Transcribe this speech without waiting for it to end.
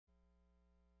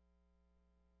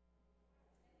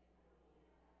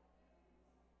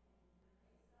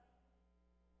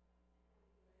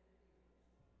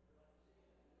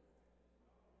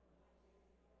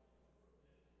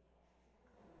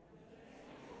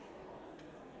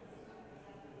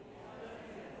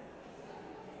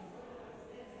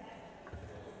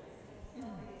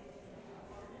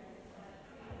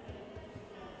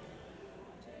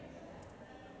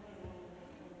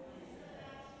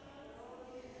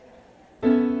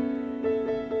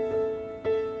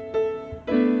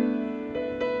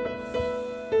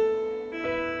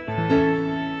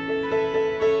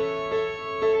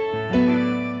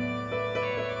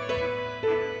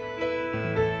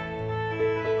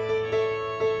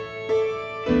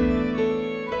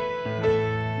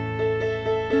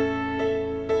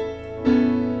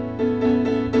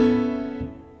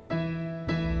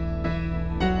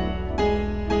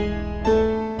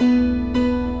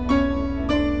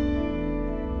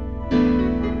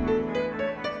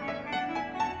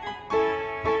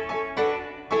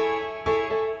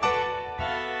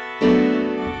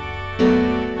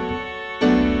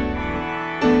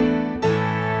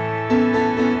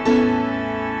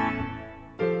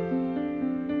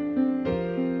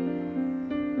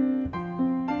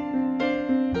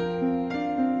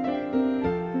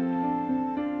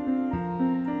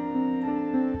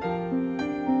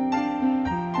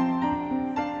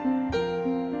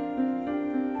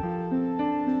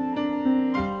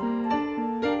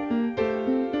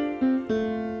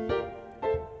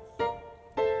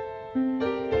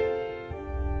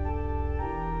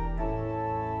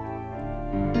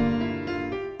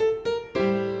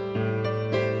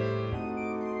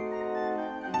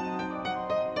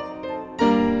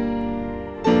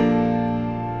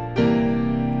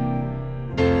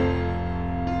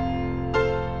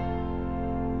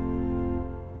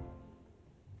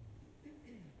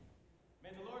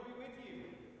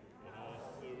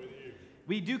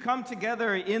We do come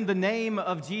together in the name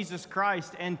of Jesus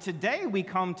Christ, and today we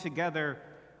come together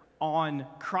on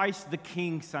Christ the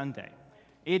King Sunday.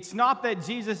 It's not that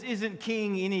Jesus isn't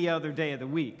king any other day of the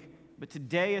week, but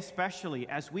today especially,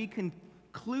 as we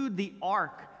conclude the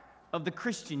arc of the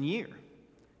Christian year.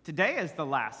 Today is the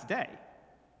last day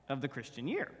of the Christian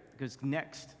year, because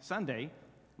next Sunday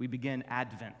we begin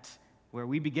Advent, where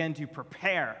we begin to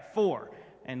prepare for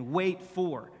and wait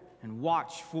for and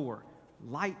watch for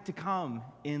light to come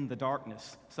in the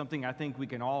darkness, something I think we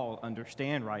can all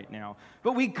understand right now.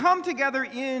 But we come together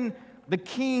in the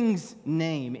King's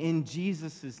name, in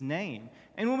Jesus' name.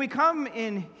 And when we come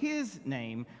in his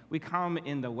name, we come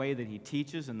in the way that he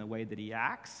teaches and the way that he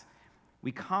acts.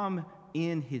 We come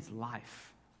in his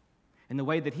life, in the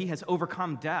way that he has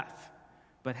overcome death,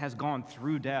 but has gone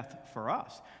through death for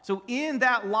us. So in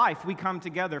that life, we come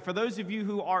together. For those of you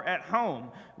who are at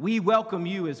home, we welcome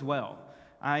you as well.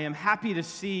 I am happy to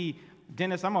see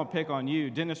Dennis. I'm going to pick on you.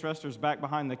 Dennis Rester's back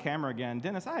behind the camera again.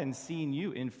 Dennis, I hadn't seen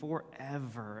you in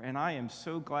forever, and I am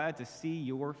so glad to see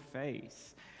your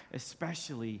face,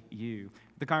 especially you.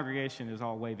 The congregation is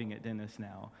all waving at Dennis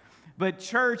now. But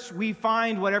church, we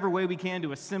find whatever way we can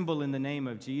to assemble in the name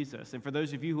of Jesus. And for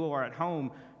those of you who are at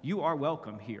home, you are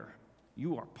welcome here.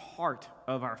 You are part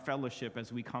of our fellowship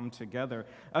as we come together.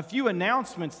 A few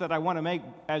announcements that I want to make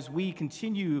as we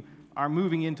continue our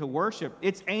moving into worship.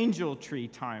 It's angel tree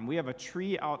time. We have a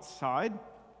tree outside.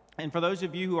 And for those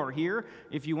of you who are here,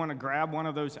 if you want to grab one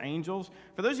of those angels,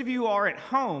 for those of you who are at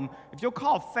home, if you'll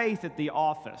call Faith at the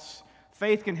office,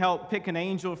 Faith can help pick an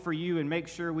angel for you and make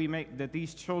sure that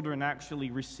these children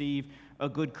actually receive a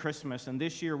good Christmas. And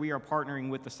this year we are partnering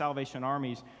with the Salvation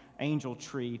Army's angel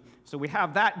tree. So we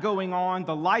have that going on.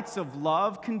 The Lights of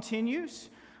Love continues.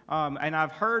 And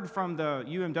I've heard from the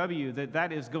UMW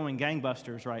that is going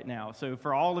gangbusters right now. So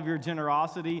for all of your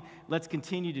generosity, let's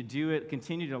continue to do it,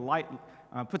 continue to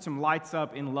put some lights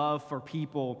up in love for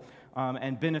people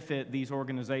and benefit these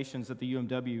organizations that the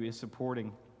UMW is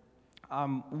supporting.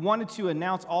 Wanted to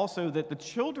announce also that the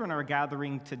children are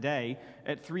gathering today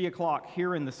at 3 o'clock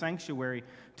here in the sanctuary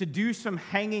to do some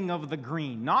hanging of the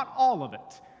green. Not all of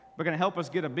it. We're going to help us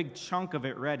get a big chunk of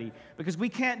it ready, because we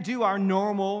can't do our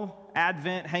normal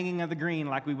Advent hanging of the green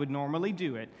like we would normally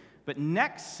do it. But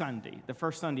next Sunday, the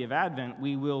first Sunday of Advent,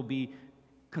 we will be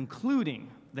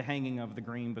concluding the hanging of the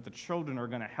green, but the children are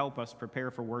going to help us prepare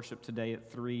for worship today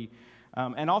at 3.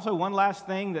 And also one last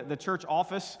thing, that the church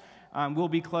office will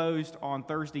be closed on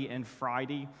Thursday and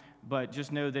Friday, but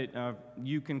just know that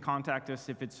you can contact us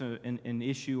if it's an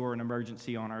issue or an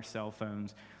emergency on our cell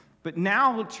phones. But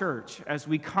now, church, as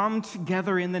we come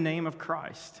together in the name of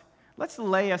Christ, let's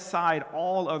lay aside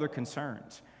all other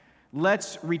concerns.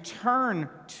 Let's return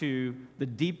to the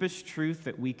deepest truth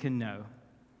that we can know,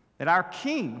 that our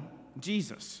King,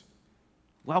 Jesus,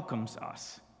 welcomes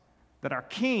us, that our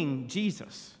King,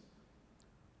 Jesus,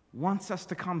 wants us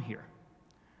to come here,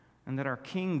 and that our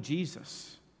King,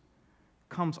 Jesus,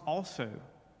 comes also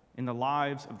in the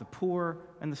lives of the poor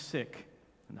and the sick,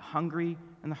 and the hungry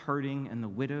and the hurting and the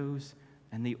widows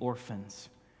and the orphans.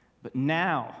 But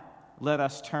now, let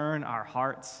us turn our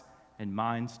hearts and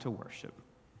minds to worship.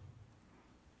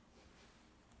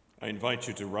 I invite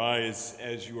you to rise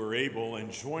as you are able and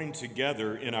join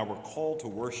together in our call to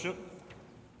worship,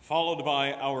 followed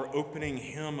by our opening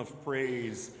hymn of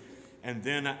praise, and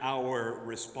then our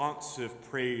responsive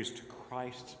praise to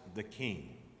Christ the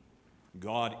King.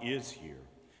 God is here.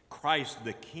 Christ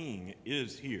the King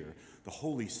is here. The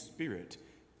Holy Spirit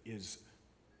is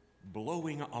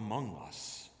blowing among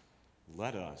us.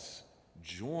 Let us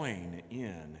join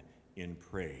in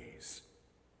praise.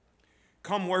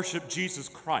 Come worship Jesus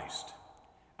Christ,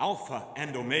 Alpha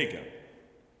and Omega,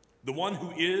 the one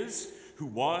who is, who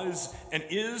was, and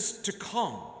is to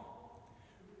come.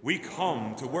 We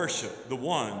come to worship the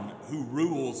one who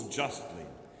rules justly.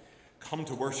 Come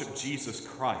to worship Jesus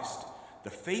Christ, the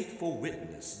faithful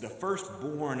witness, the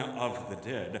firstborn of the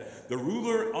dead, the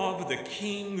ruler of the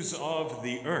kings of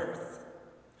the earth,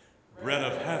 bread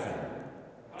of heaven,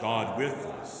 God with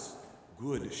us,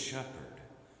 good shepherd,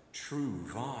 true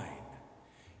vine,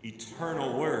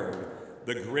 eternal word,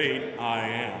 the great I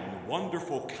am,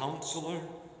 wonderful counselor,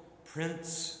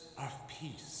 Prince of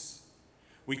peace.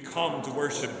 We come to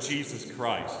worship Jesus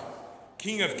Christ,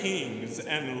 King of kings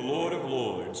and Lord of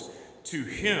lords. To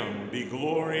him be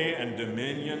glory and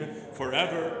dominion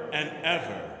forever and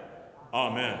ever.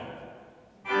 Amen.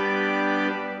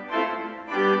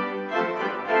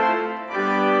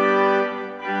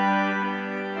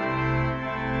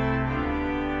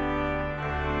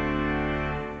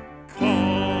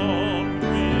 Come,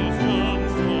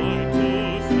 Christians, join to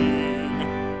sing,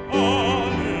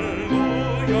 Alleluia.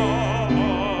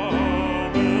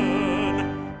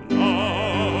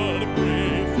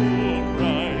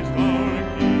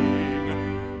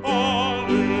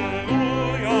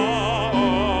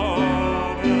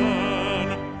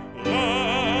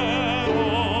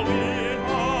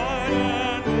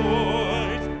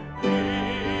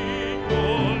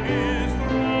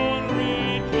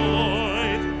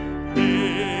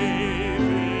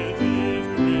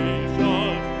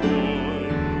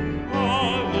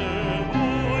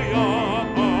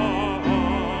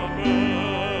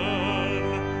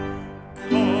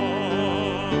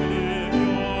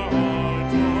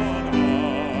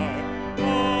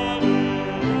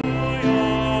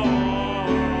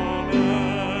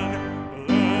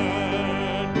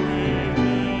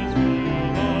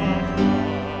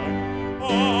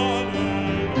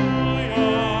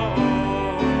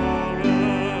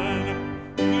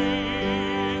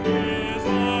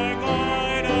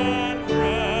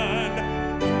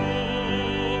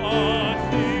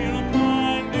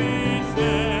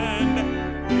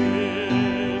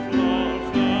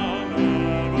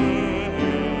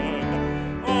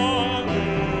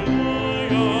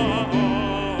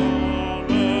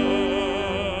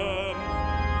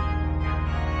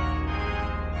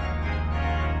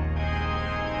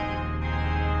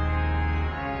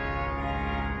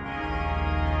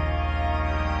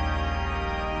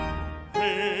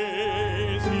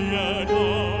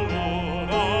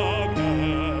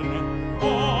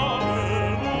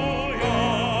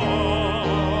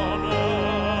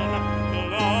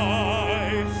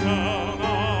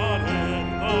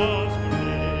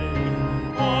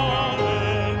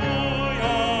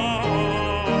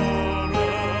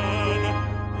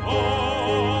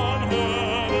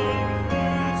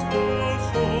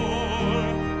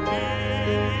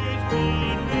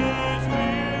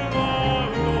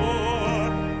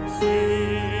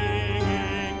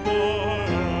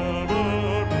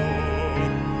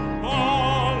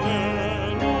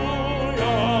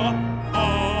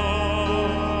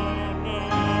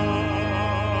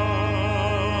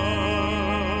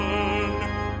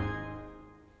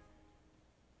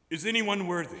 Is anyone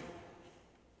worthy?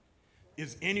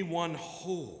 Is anyone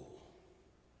whole?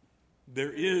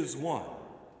 There is one.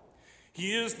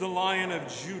 He is the Lion of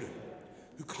Judah,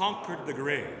 who conquered the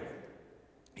grave.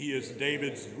 He is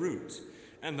David's root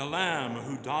and the Lamb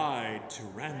who died to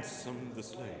ransom the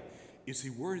slave. Is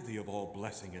he worthy of all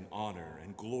blessing and honor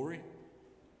and glory?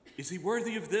 Is he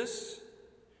worthy of this?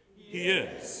 He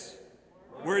is.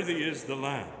 Worthy is the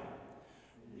Lamb.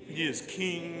 He is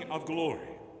King of glory.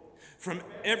 From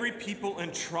every people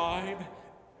and tribe,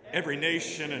 every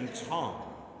nation and tongue,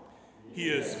 he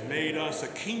has made us a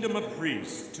kingdom of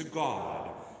priests to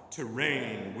God to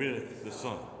reign with the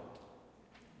Son.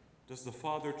 Does the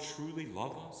Father truly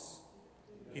love us?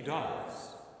 He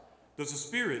does. Does the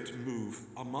Spirit move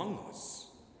among us?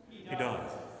 He does.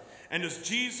 And does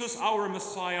Jesus, our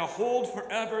Messiah, hold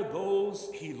forever those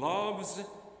he loves?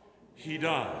 He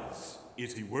does.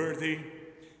 Is he worthy?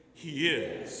 He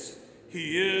is.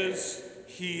 He is.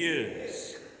 He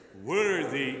is.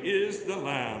 Worthy is the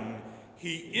Lamb.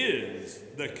 He is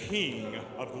the King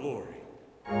of glory.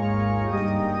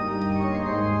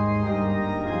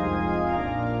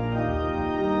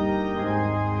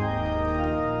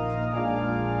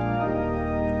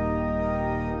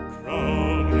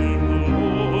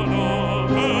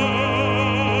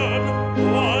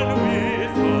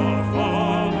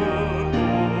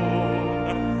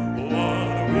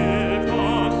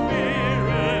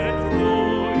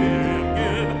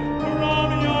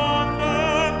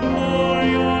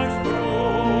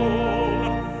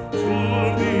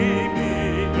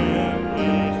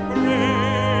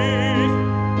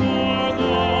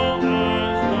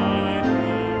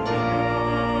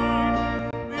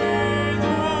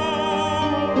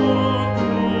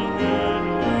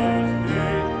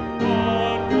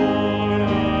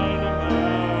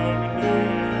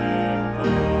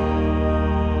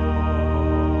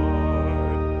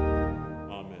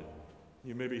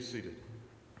 Seated.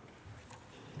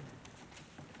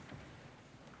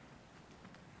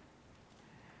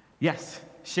 Yes,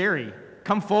 Sherry,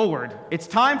 come forward. It's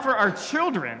time for our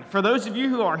children. For those of you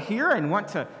who are here and want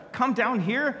to come down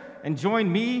here and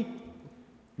join me,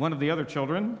 one of the other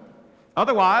children.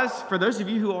 Otherwise, for those of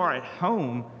you who are at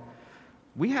home,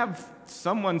 we have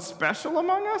someone special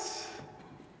among us.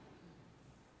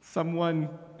 Someone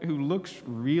who looks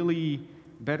really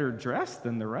better dressed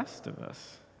than the rest of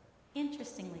us.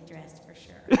 Interestingly dressed, for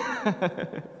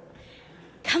sure.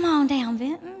 Come on down,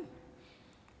 Vinton.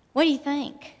 What do you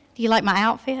think? Do you like my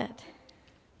outfit?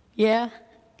 Yeah?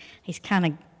 He's kind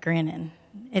of grinning.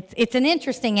 It's an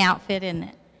interesting outfit, isn't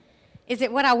it? Is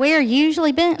it what I wear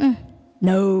usually, Benton?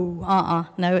 No,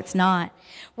 no, it's not.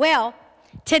 Well,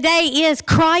 today is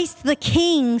Christ the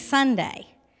King Sunday.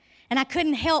 And I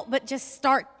couldn't help but just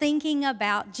start thinking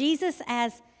about Jesus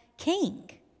as King.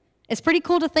 It's pretty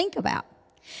cool to think about.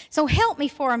 So help me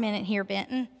for a minute here,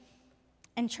 Benton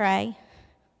and Trey.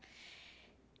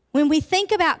 When we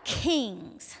think about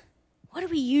kings, what do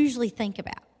we usually think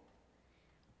about?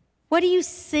 What do you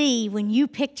see when you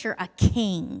picture a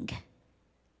king?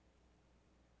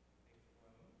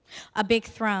 A big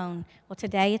throne. Well,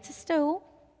 today it's a stool,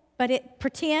 but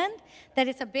pretend that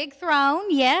it's a big throne,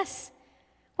 yes.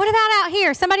 What about out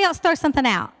here? Somebody else throw something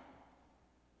out.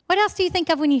 What else do you think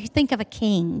of when you think of a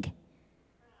king?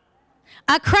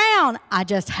 A crown. I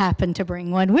just happened to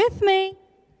bring one with me.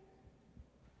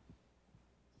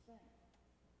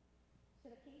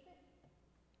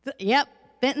 Yep,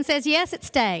 Benton says yes, it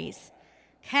stays.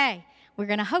 Okay, we're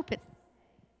going to hope it.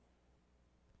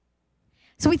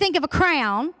 So we think of a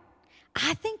crown.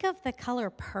 I think of the color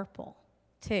purple,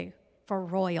 too, for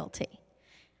royalty.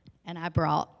 And I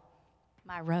brought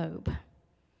my robe.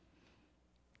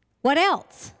 What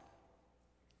else?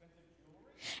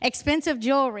 Expensive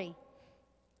jewelry.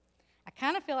 I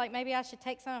kind of feel like maybe I should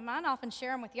take some of mine off and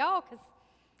share them with y'all because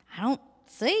I don't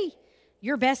see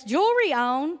your best jewelry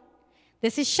on.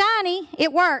 This is shiny.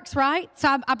 It works, right?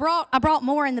 So I brought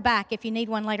more in the back. If you need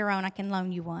one later on, I can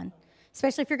loan you one.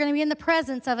 especially if you're going to be in the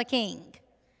presence of a king.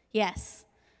 Yes.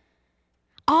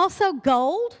 Also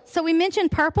gold. So we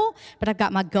mentioned purple, but I've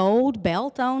got my gold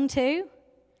belt on too.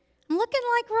 I'm looking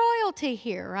like royalty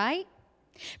here, right?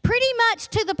 Pretty much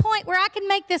to the point where I can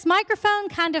make this microphone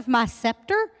kind of my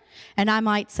scepter, and I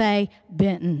might say,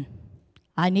 Benton,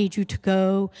 I need you to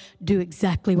go do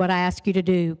exactly what I ask you to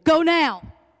do. Go now.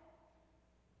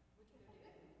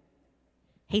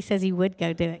 He says he would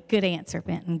go do it. Good answer,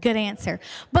 Benton. Good answer.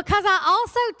 Because I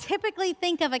also typically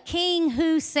think of a king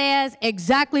who says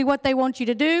exactly what they want you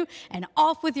to do and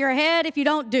off with your head if you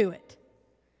don't do it.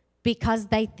 Because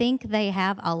they think they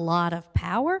have a lot of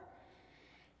power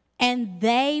and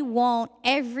they want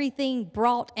everything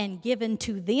brought and given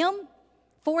to them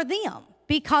for them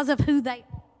because of who they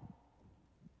are.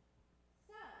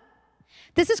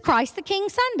 This is Christ the King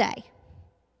Sunday.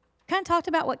 Kind of talked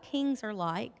about what kings are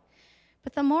like.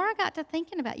 But the more I got to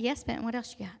thinking about, yes, Benton, what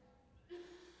else you got?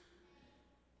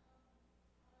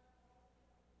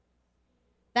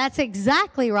 That's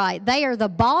exactly right. They are the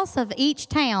boss of each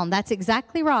town. That's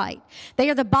exactly right. They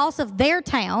are the boss of their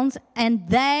towns, and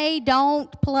they don't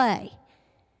play.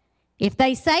 If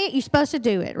they say it, you're supposed to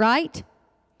do it, right?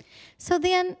 So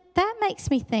then that makes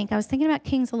me think, I was thinking about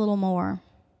kings a little more.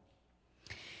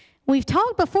 We've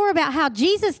talked before about how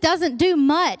Jesus doesn't do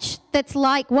much that's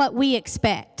like what we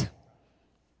expect.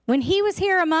 When he was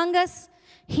here among us,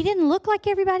 he didn't look like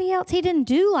everybody else. He didn't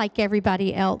do like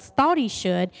everybody else thought he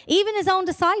should, even his own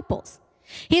disciples.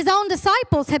 His own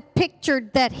disciples had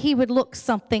pictured that he would look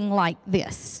something like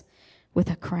this, with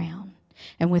a crown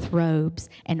and with robes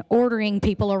and ordering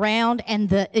people around, and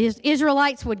the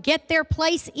Israelites would get their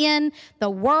place in the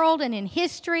world and in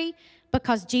history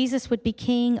because Jesus would be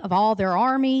king of all their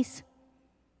armies.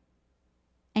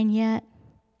 And yet,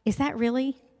 is that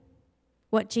really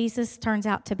what Jesus turns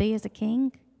out to be as a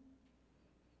king?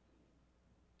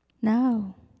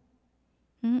 No.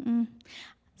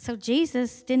 So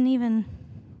Jesus didn't even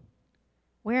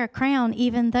wear a crown,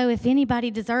 even though if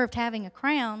anybody deserved having a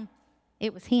crown,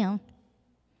 it was him.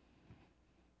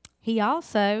 He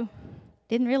also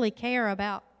didn't really care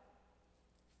about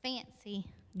fancy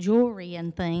jewelry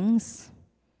and things.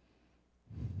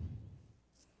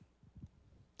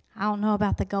 I don't know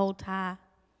about the gold tie.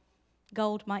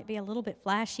 Gold might be a little bit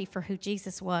flashy for who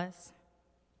Jesus was.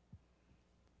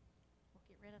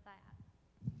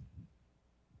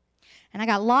 And I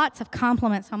got lots of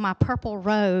compliments on my purple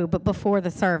robe before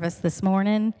the service this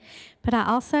morning. But I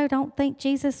also don't think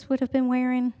Jesus would have been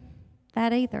wearing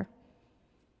that either.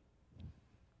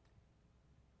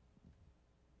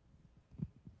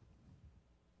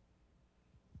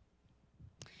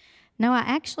 No, I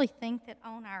actually think that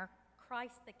on our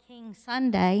Christ the King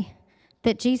Sunday,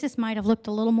 that Jesus might have looked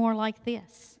a little more like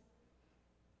this.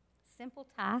 Simple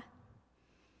tie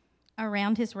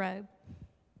around his robe,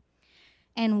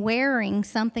 and wearing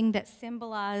something that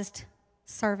symbolized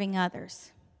serving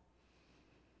others.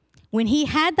 When he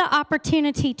had the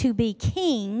opportunity to be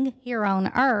king here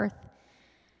on earth,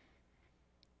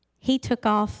 he took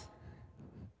off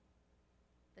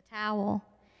the towel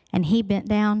and he bent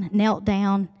down, knelt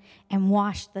down, and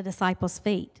washed the disciples'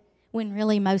 feet, when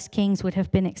really most kings would have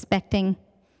been expecting,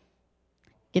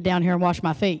 get down here and wash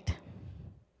my feet.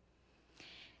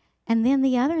 And then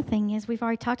the other thing is, we've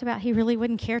already talked about he really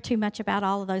wouldn't care too much about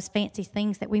all of those fancy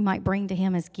things that we might bring to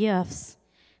him as gifts,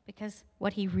 because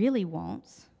what he really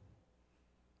wants,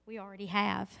 we already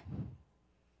have.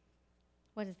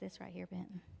 What is this right here,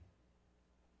 Benton?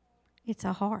 It's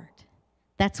a heart.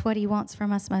 That's what he wants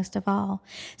from us most of all.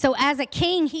 So as a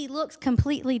king, he looks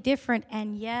completely different,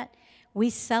 and yet we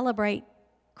celebrate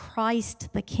Christ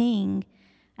the King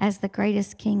as the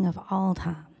greatest king of all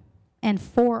time and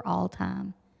for all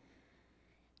time.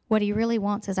 What he really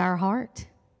wants is our heart,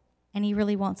 and he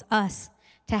really wants us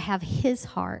to have his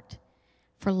heart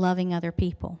for loving other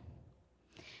people.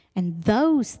 And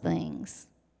those things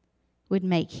would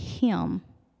make him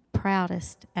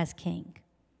proudest as king.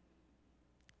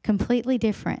 Completely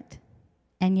different,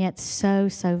 and yet so,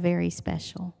 so very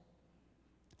special.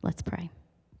 Let's pray.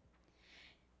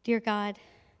 Dear God,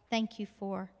 thank you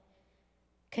for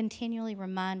continually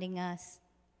reminding us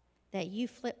that you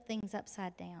flip things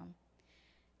upside down.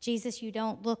 Jesus, you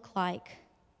don't look like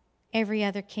every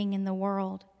other king in the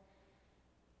world.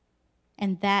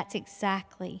 And that's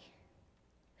exactly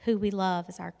who we love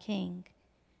as our king.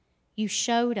 You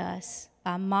showed us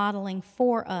by modeling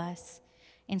for us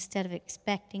instead of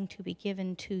expecting to be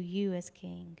given to you as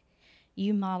king.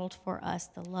 You modeled for us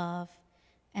the love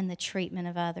and the treatment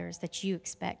of others that you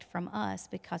expect from us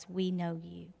because we know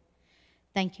you.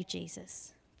 Thank you,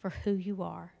 Jesus, for who you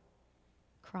are,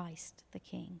 Christ the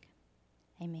King.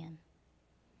 Amen.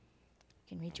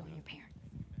 can rejoin your parents.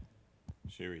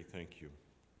 Sherry, thank you.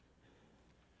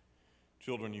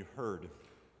 Children, you heard.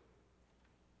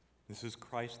 This is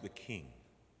Christ the King,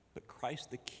 but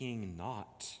Christ the King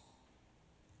not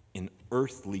in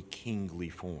earthly kingly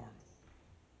form.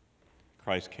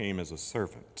 Christ came as a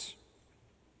servant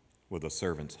with a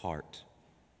servant's heart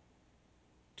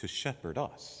to shepherd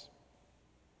us,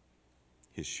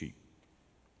 his sheep.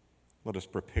 Let us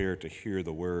prepare to hear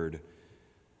the word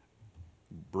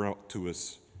brought to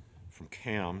us from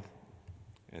Cam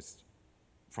as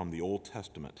from the Old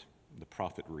Testament, the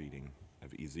prophet reading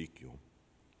of Ezekiel.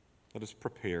 Let us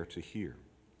prepare to hear.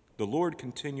 The Lord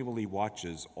continually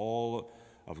watches all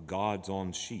of God's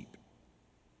own sheep.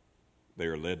 They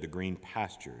are led to green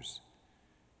pastures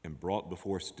and brought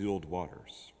before stilled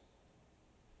waters.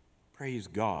 Praise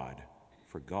God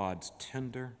for God's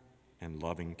tender and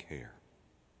loving care.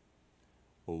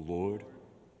 O Lord,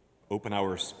 open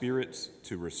our spirits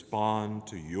to respond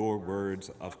to your words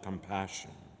of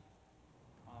compassion.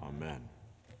 Amen.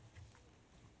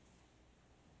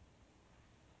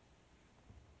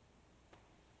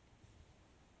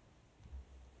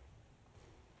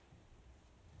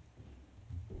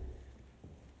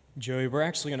 Joey, we're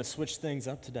actually going to switch things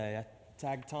up today. I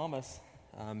tagged Thomas,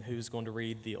 who's going to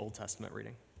read the Old Testament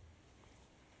reading.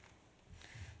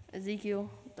 Ezekiel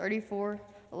 34,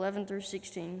 11 through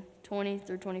 16, 20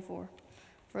 through 24.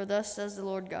 For thus says the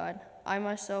Lord God, I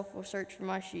myself will search for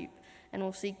my sheep and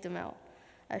will seek them out.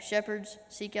 As shepherds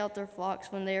seek out their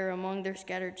flocks when they are among their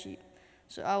scattered sheep,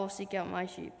 so I will seek out my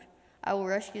sheep. I will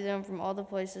rescue them from all the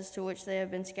places to which they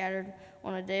have been scattered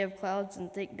on a day of clouds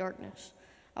and thick darkness.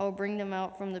 I will bring them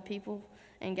out from the people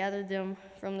and gather them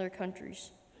from their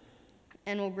countries,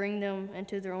 and will bring them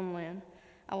into their own land.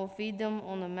 I will feed them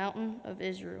on the mountain of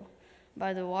Israel,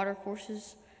 by the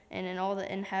watercourses, and in all the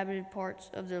inhabited parts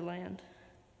of their land.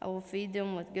 I will feed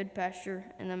them with good pasture,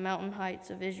 and the mountain heights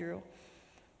of Israel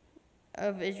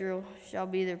shall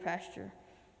be their pasture.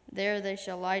 There they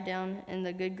shall lie down in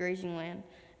the good grazing land,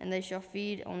 and they shall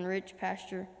feed on rich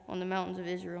pasture on the mountains of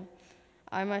Israel.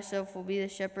 I myself will be the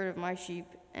shepherd of my sheep,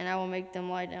 and I will make them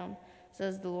lie down,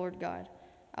 says the Lord God.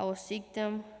 I will seek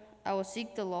them, I will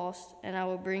seek the lost, and I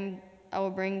will bring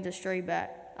the stray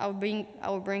back. I will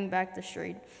bring back the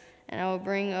strayed, and I will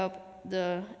bring up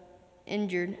the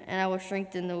injured, and I will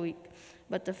strengthen the weak.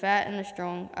 But the fat and the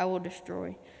strong I will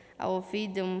destroy. I will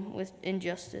feed them with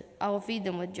injustice. I will feed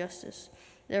them with justice.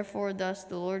 Therefore, thus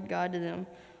the Lord God to them,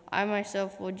 I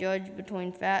myself will judge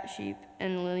between fat sheep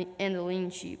and the lean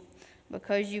sheep,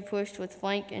 because you pushed with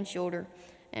flank and shoulder,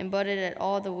 and butted at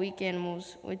all the weak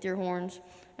animals with your horns,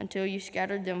 until you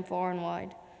scattered them far and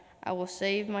wide. I will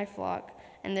save my flock,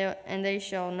 and they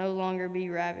shall no longer be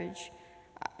ravaged,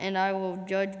 and I will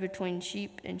judge between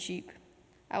sheep and sheep.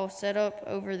 I will set up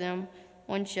over them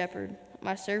one shepherd,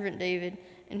 my servant David,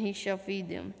 and he shall feed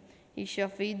them. He shall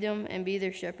feed them and be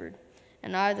their shepherd.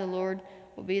 And I, the Lord,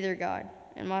 will be their God,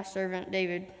 and my servant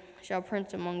David shall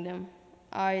prince among them.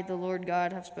 I, the Lord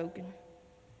God, have spoken.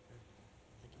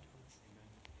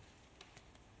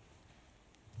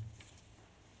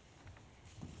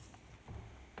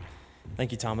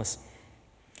 Thank you, Thomas.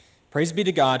 Praise be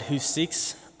to God who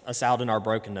seeks us out in our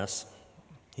brokenness.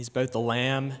 He's both the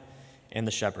Lamb and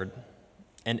the Shepherd,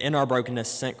 and in our brokenness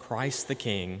sent Christ the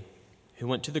King, who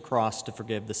went to the cross to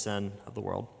forgive the sin of the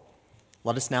world.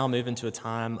 Let us now move into a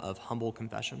time of humble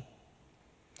confession.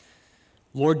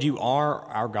 Lord, you are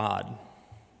our God.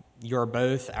 You are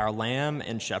both our Lamb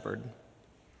and Shepherd.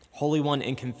 Holy One,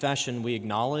 in confession we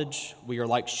acknowledge we are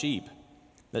like sheep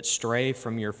that stray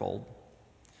from your fold.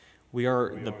 We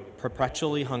are the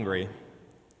perpetually hungry,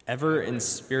 ever in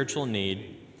spiritual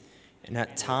need, and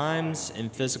at times in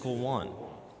physical want.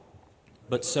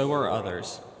 But so are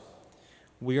others.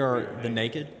 We are the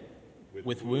naked,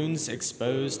 with wounds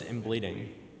exposed and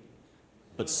bleeding.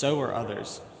 But so are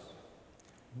others.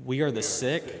 We are the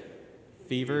sick,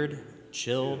 fevered,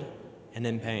 chilled, and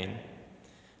in pain.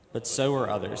 But so are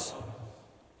others.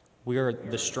 We are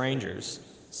the strangers,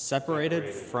 separated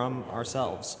from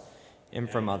ourselves and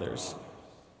from others.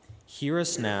 Hear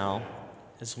us now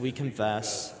as we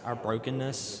confess our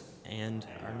brokenness and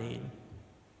our need.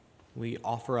 We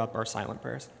offer up our silent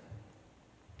prayers.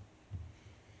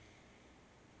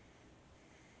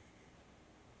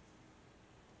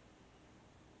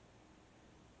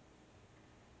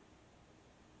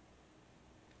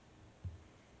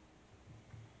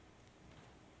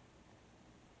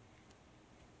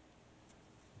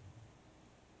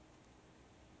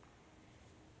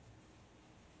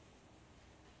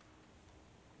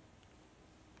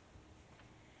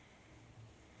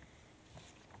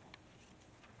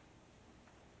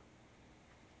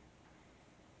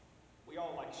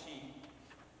 like sheep,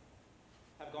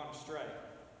 have gone astray,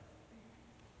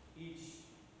 each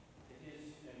to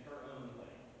his and her own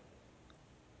way.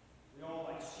 We all,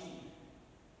 like sheep,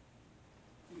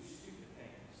 do stupid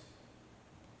things.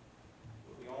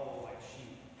 But we all, like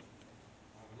sheep,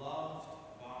 are loved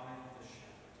by the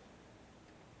shepherd,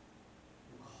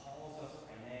 who calls us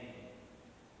by name,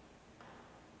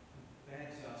 who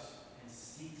begs us and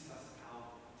seeks us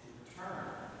out to return.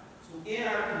 So in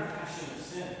our confession of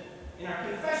sin, in our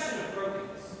confession of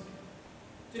brokenness,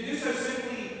 to do so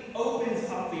simply opens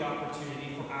up the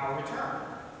opportunity for our return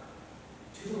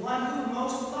to the one who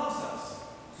most loves us,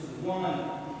 to the one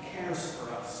who cares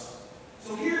for us.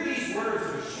 So hear these words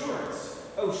of assurance,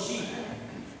 O sheep,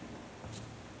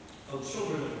 O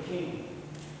children of the King.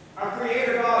 Our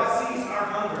Creator God sees our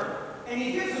hunger, and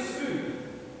He gives us food.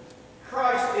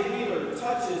 Christ the healer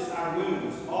touches our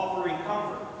wounds, offering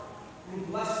comfort and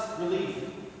blessed relief.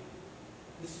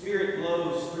 The Spirit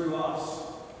blows through us,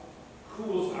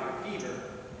 cools our fever,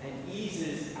 and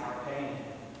eases our pain.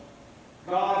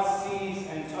 God sees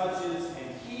and touches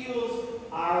and heals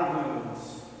our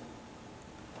wounds.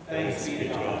 Thanks be to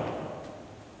God.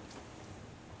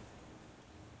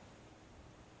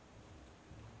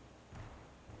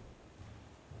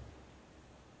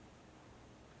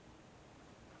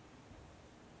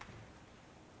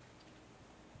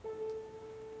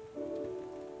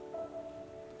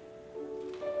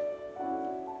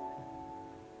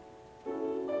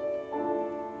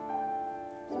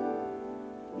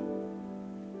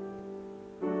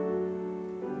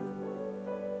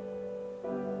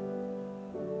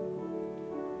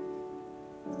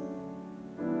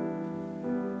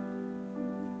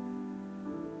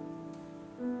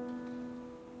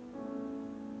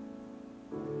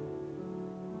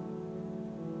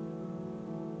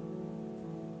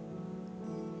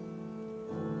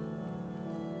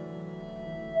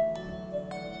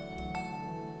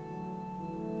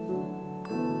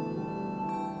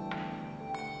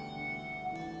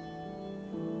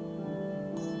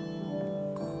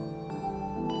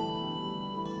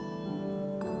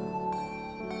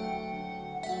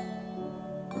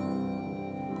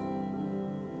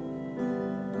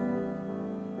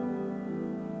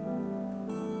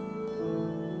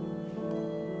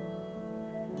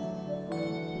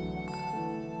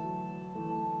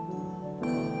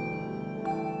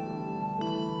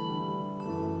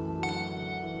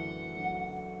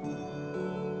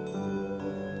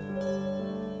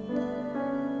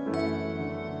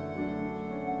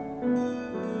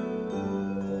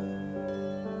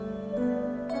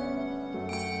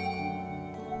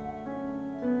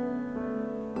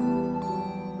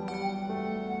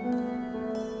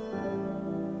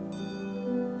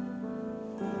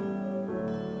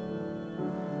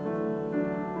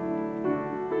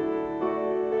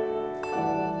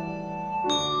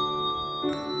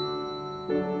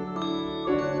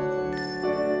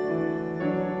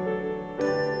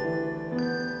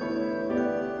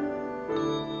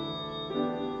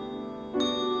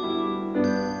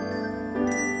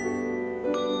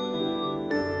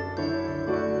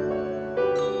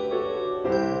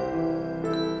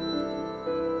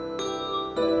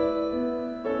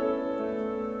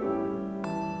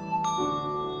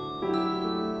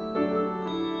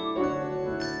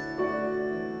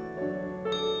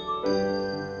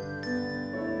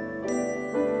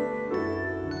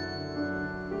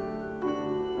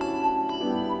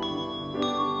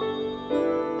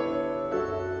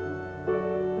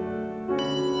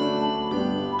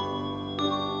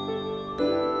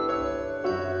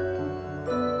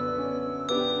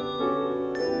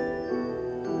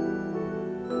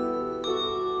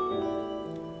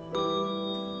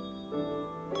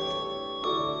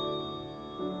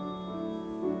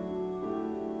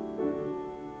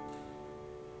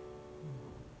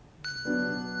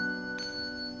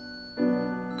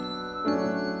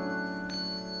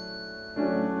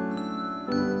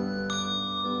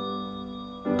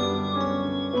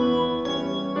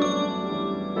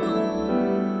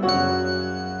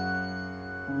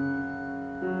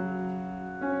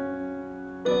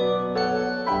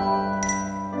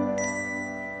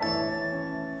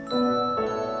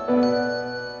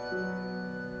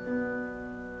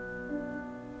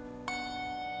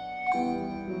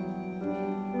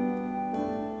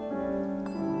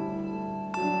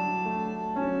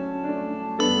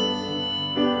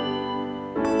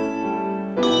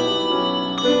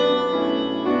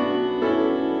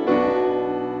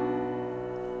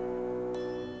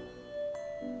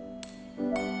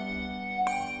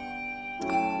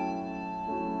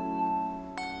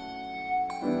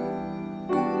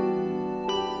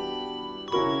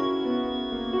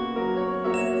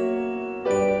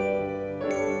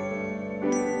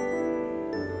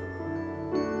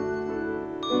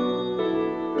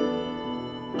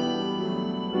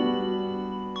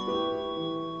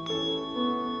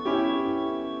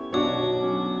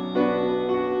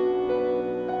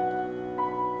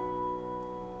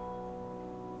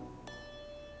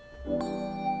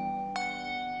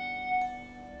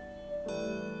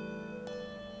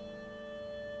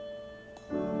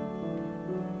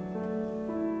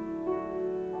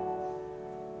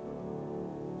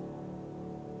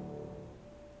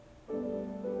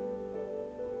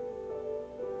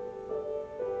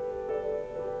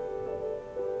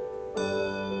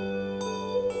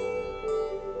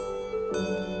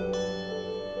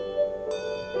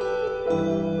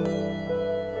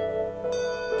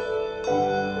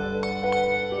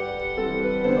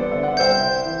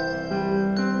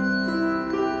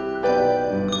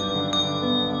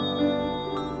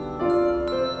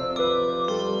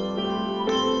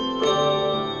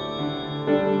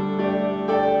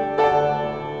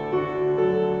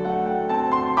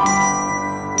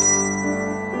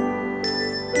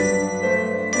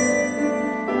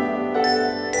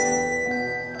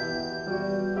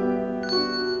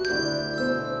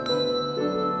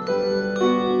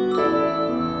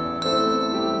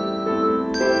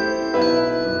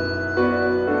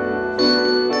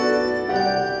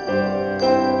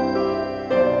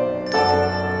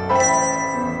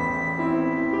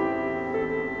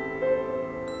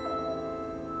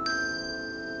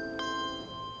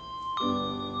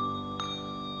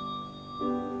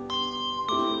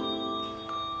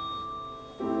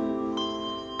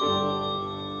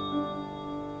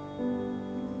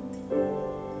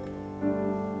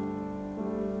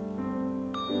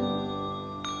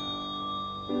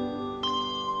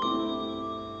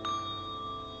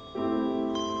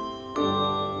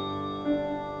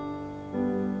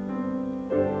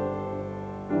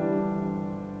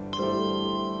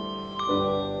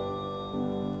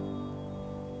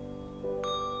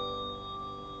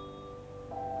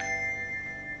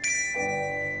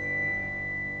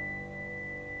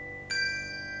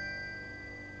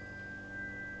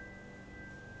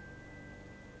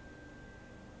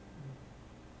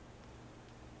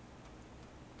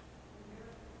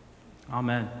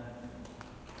 Amen.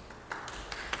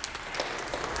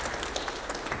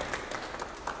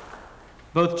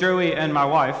 Both Joey and my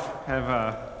wife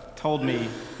have told me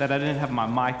that I didn't have my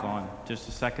mic on just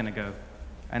a second ago.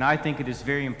 And I think it is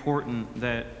very important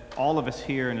that all of us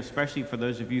here, and especially for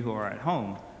those of you who are at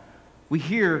home, we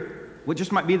hear what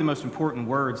just might be the most important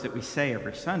words that we say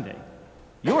every Sunday.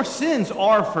 Your sins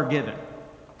are forgiven.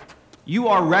 You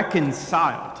are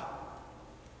reconciled.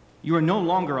 You are no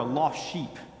longer a lost sheep.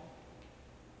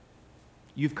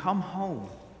 You've come home,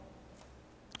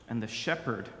 and the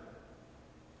shepherd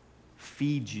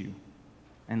feeds you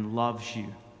and loves you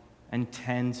and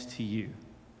tends to you.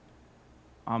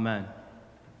 Amen.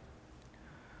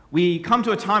 We come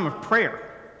to a time of prayer.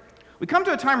 We come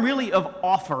to a time really of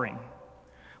offering.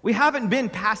 We haven't been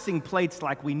passing plates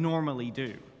like we normally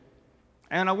do.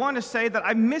 And I want to say that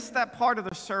I miss that part of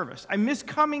the service. I miss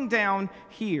coming down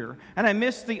here, and I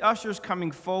miss the ushers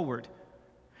coming forward,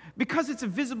 because it's a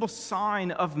visible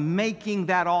sign of making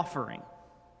that offering.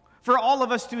 For all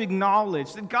of us to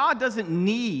acknowledge that God doesn't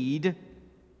need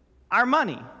our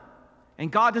money,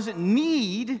 and God doesn't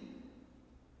need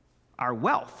our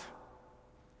wealth,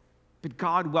 but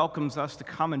God welcomes us to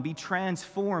come and be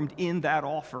transformed in that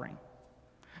offering.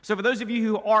 So for those of you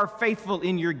who are faithful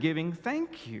in your giving,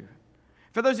 thank you.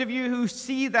 For those of you who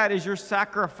see that as your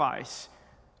sacrifice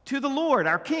to the Lord,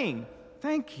 our King,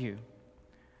 thank you.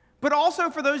 But also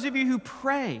for those of you who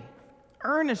pray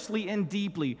earnestly and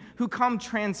deeply, who come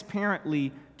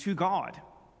transparently to God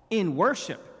in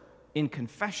worship, in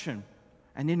confession,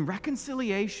 and in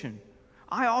reconciliation,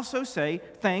 I also say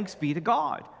thanks be to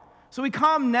God. So we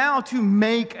come now to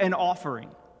make an offering.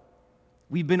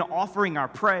 We've been offering our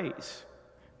praise,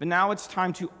 but now it's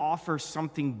time to offer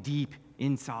something deep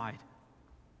inside.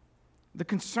 The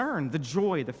concern, the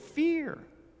joy, the fear,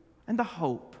 and the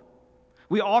hope.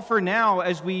 We offer now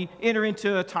as we enter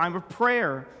into a time of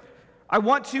prayer. I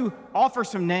want to offer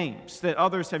some names that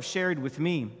others have shared with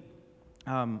me.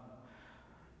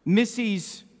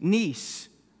 Missy's niece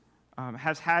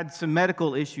has had some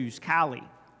medical issues, Callie.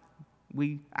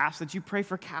 We ask that you pray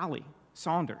for Callie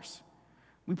Saunders.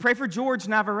 We pray for George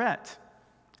Navarrete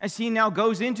as he now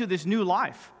goes into this new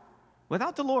life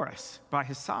without Dolores by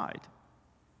his side.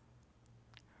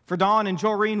 For Don and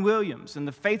Joreen Williams and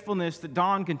the faithfulness that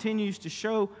Don continues to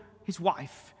show his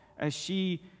wife as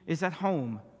she is at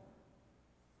home.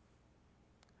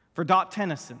 For Dot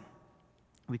Tennyson,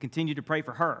 we continue to pray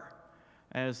for her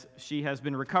as she has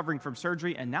been recovering from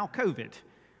surgery and now COVID.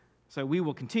 So we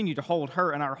will continue to hold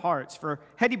her in our hearts. For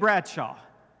Hetty Bradshaw.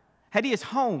 Hetty is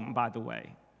home, by the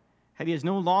way. Hetty is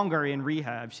no longer in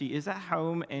rehab. She is at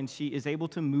home and she is able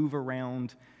to move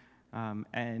around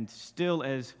and still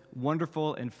as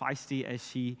wonderful and feisty as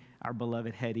she, our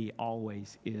beloved Hetty,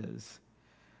 always is.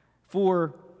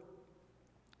 For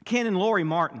Ken and Lori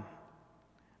Martin,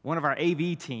 one of our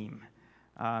AV team.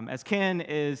 As Ken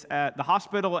is at the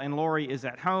hospital and Lori is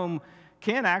at home,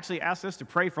 Ken actually asked us to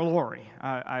pray for Lori.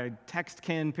 I text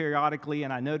Ken periodically,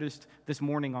 and I noticed this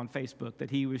morning on Facebook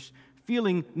that he was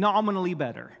feeling nominally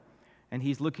better, and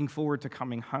he's looking forward to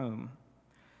coming home.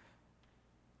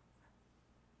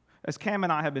 As Cam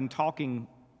and I have been talking,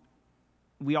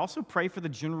 we also pray for the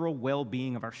general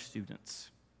well-being of our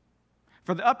students,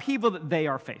 for the upheaval that they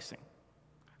are facing.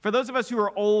 For those of us who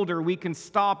are older, we can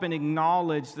stop and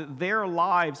acknowledge that their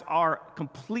lives are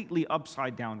completely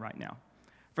upside down right now.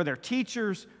 For their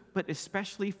teachers, but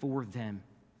especially for them.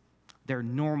 Their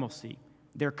normalcy,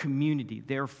 their community,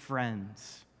 their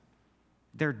friends,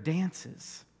 their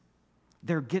dances,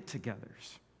 their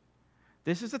get-togethers.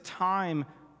 This is a time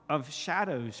of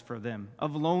shadows for them,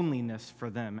 of loneliness for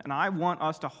them. And I want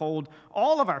us to hold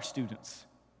all of our students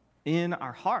in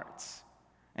our hearts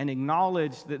and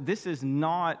acknowledge that this is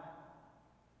not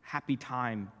happy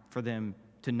time for them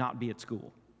to not be at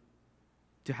school,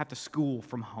 to have to school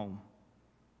from home.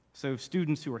 So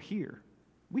students who are here,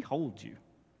 we hold you.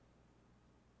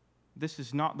 This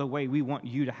is not the way we want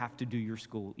you to have to do your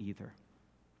school either.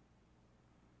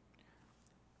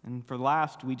 And for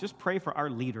last, we just pray for our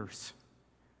leaders,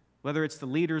 whether it's the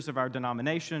leaders of our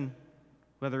denomination,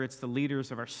 whether it's the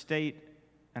leaders of our state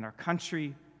and our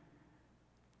country.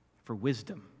 For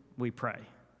wisdom, we pray.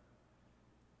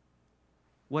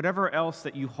 Whatever else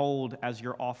that you hold as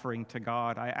your offering to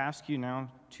God, I ask you now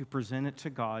to present it to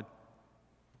God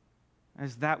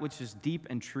as that which is deep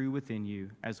and true within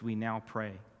you as we now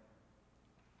pray.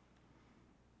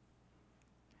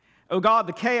 Oh God,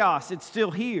 the chaos, it's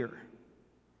still here.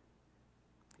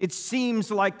 It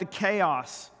seems like the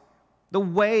chaos, the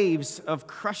waves of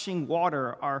crushing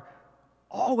water are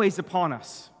always upon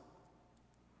us.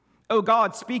 Oh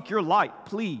God, speak your light,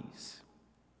 please.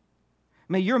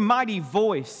 May your mighty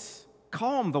voice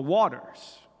calm the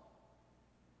waters.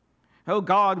 Oh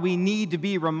God, we need to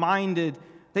be reminded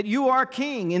that you are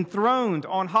King enthroned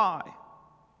on high,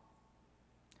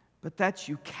 but that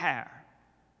you care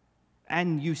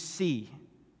and you see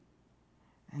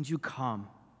and you come.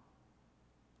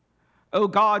 Oh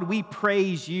God, we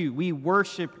praise you, we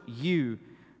worship you,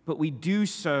 but we do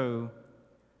so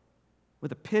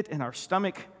with a pit in our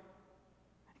stomach,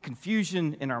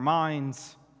 confusion in our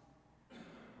minds,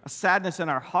 a sadness in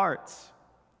our hearts.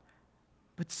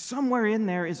 But somewhere in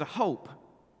there is a hope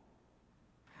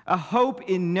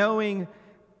in knowing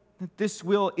that this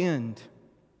will end,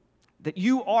 that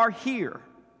you are here,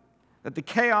 that the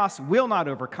chaos will not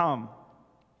overcome,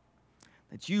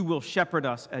 that you will shepherd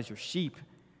us as your sheep.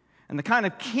 And the kind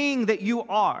of king that you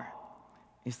are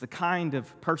is the kind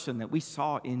of person that we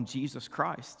saw in Jesus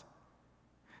Christ.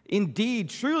 Indeed,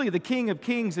 truly the King of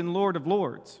kings and Lord of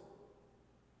lords,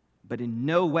 but in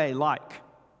no way like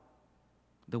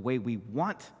the way we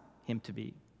want him to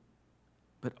be,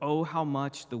 but oh, how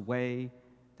much the way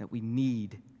that we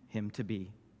need him to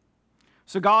be.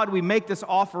 So God, we make this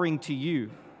offering to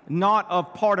you, not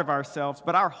of part of ourselves,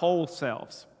 but our whole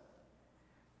selves.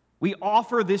 We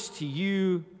offer this to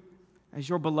you as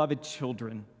your beloved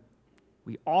children.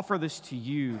 We offer this to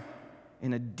you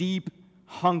in a deep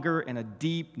hunger and a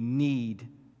deep need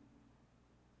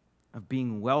of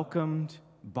being welcomed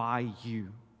by you.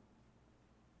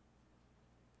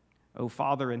 Oh,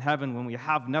 Father in heaven, when we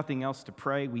have nothing else to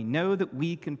pray, we know that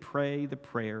we can pray the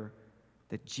prayer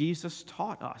that Jesus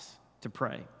taught us to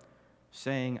pray,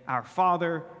 saying, Our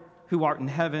Father, who art in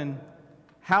heaven,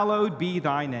 hallowed be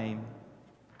thy name.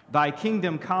 Thy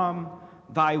kingdom come,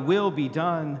 thy will be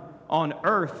done on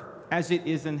earth as it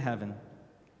is in heaven.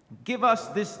 Give us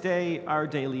this day our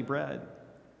daily bread,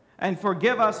 and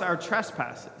forgive us our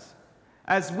trespasses,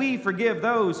 as we forgive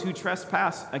those who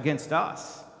trespass against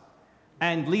us.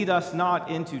 And lead us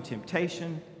not into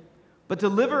temptation, but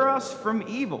deliver us from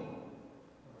evil.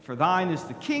 For thine is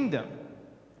the kingdom,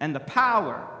 and the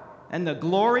power, and the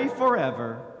glory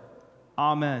forever.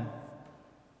 Amen.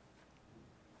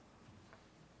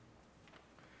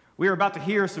 We are about to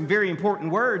hear some very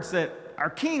important words that our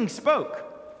King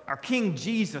spoke. Our King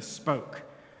Jesus spoke.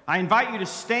 I invite you to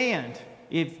stand,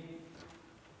 if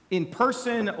in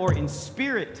person or in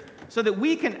spirit, so that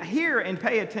we can hear and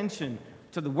pay attention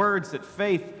to the words that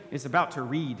Faith is about to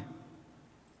read.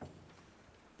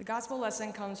 The gospel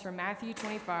lesson comes from Matthew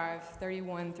 25,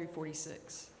 31 through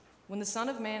 46. When the Son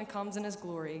of Man comes in his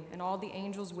glory, and all the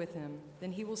angels with him,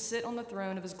 then he will sit on the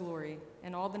throne of his glory,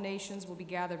 and all the nations will be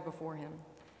gathered before him.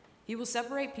 He will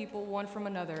separate people one from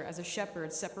another, as a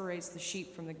shepherd separates the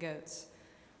sheep from the goats.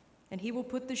 And he will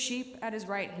put the sheep at his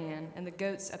right hand, and the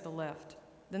goats at the left.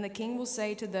 Then the king will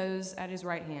say to those at his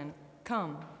right hand,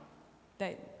 Come,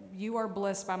 that you are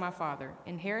blessed by my Father.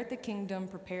 Inherit the kingdom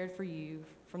prepared for you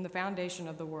from the foundation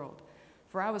of the world.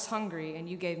 For I was hungry, and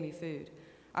you gave me food.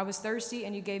 I was thirsty,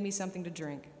 and you gave me something to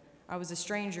drink. I was a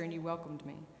stranger, and you welcomed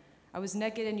me. I was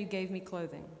naked, and you gave me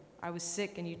clothing. I was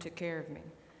sick, and you took care of me.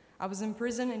 I was in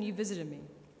prison, and you visited me.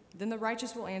 Then the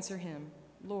righteous will answer him,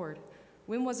 Lord,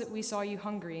 when was it we saw you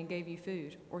hungry and gave you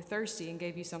food, or thirsty and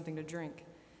gave you something to drink?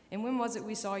 And when was it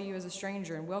we saw you as a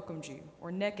stranger and welcomed you,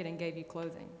 or naked and gave you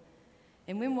clothing?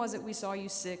 And when was it we saw you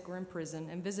sick or in prison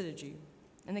and visited you?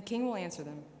 And the king will answer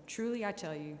them, Truly I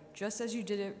tell you, just as you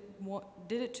did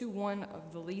it to one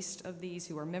of the least of these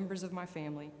who are members of my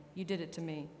family, you did it to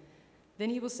me. Then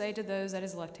he will say to those at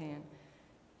his left hand,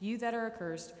 You that are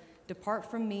accursed, depart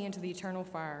from me into the eternal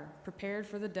fire, prepared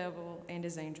for the devil and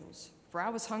his angels. For I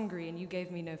was hungry, and you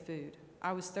gave me no food.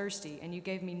 I was thirsty, and you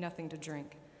gave me nothing to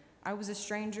drink. I was a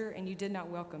stranger, and you did not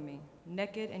welcome me.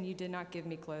 Naked, and you did not give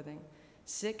me clothing.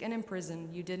 Sick and in prison,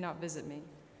 you did not visit me.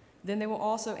 Then they will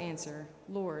also answer,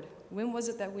 Lord, when was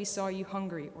it that we saw you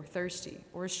hungry or thirsty,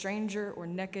 or a stranger, or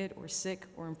naked, or sick,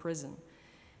 or in prison,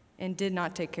 and did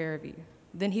not take care of you?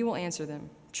 Then he will answer them,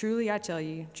 Truly I tell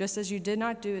you, just as you did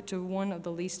not do it to one of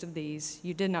the least of these,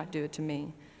 you did not do it to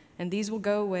me. And these will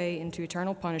go away into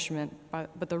eternal punishment,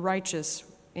 but the righteous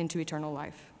into eternal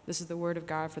life. This is the word of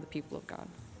God for the people of God.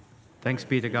 Thanks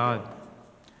be to God.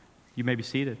 You may be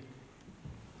seated.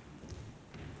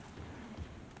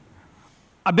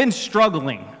 I've been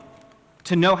struggling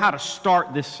to know how to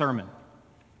start this sermon.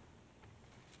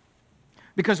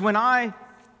 Because when I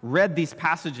read these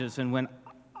passages and when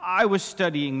I was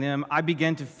studying them, I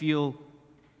began to feel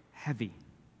heavy.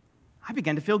 I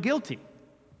began to feel guilty.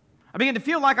 I began to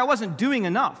feel like I wasn't doing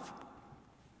enough.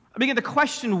 I began to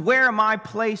question where my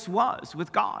place was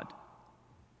with God.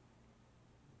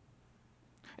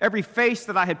 Every face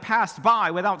that I had passed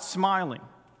by without smiling,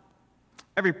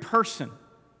 every person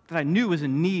that I knew was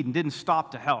in need and didn't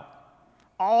stop to help.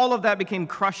 All of that became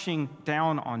crushing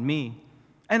down on me.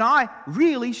 And I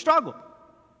really struggled.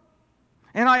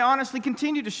 And I honestly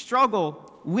continue to struggle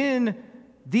when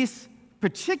this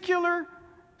particular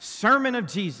sermon of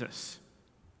Jesus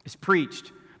is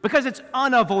preached, because it's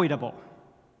unavoidable.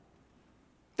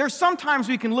 There's sometimes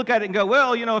we can look at it and go,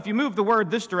 well, if you move the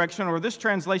word this direction or this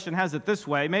translation has it this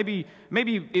way, maybe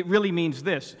it really means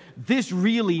this. This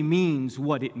really means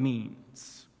what it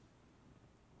means.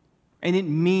 And it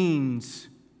means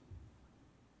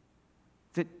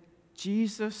that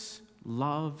Jesus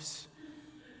loves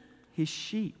his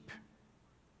sheep.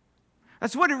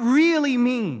 That's what it really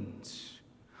means.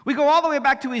 We go all the way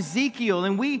back to Ezekiel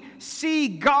and we see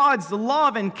God's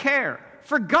love and care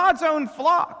for God's own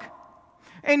flock.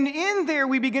 And in there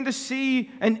we begin to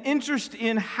see an interest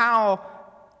in how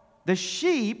the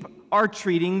sheep are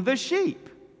treating the sheep.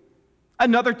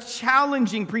 Another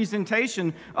challenging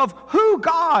presentation of who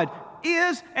God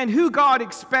is and who God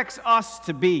expects us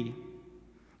to be.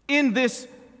 In this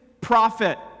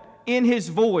prophet, in his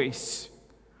voice,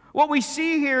 what we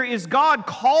see here is God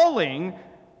calling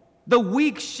the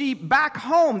weak sheep back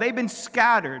home. They've been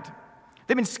scattered.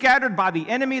 They've been scattered by the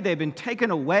enemy. They've been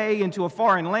taken away into a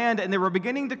foreign land, and they were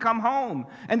beginning to come home.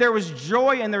 And there was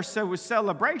joy and there was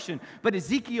celebration. But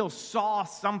Ezekiel saw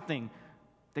something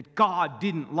that God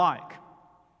didn't like.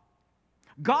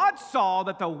 God saw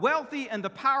that the wealthy and the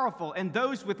powerful and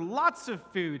those with lots of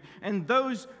food and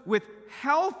those with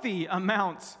healthy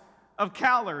amounts of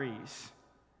calories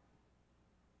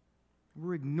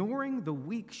were ignoring the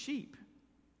weak sheep.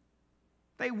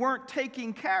 They weren't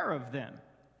taking care of them.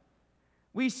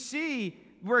 We see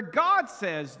where God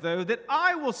says, though, that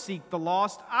I will seek the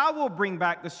lost, I will bring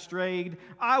back the strayed,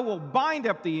 I will bind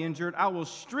up the injured, I will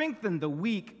strengthen the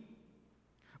weak.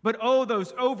 But oh,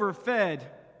 those overfed,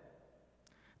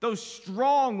 those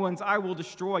strong ones I will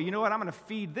destroy. You know what? I'm going to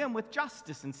feed them with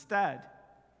justice instead,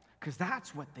 because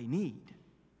that's what they need.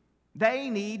 They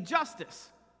need justice.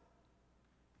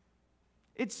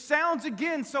 It sounds,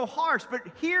 again, so harsh, but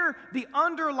hear the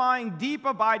underlying deep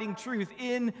abiding truth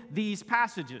in these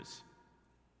passages.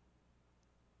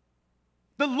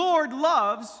 The Lord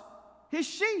loves his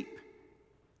sheep.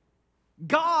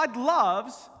 God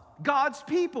loves God's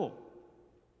people.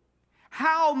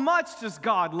 How much does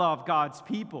God love God's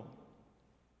people?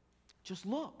 Just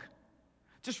look.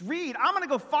 Just read. I'm going to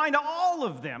go find all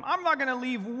of them. I'm not going to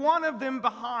leave one of them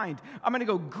behind. I'm going to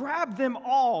go grab them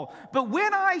all. But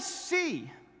when I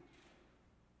see,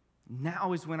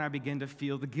 now is when I begin to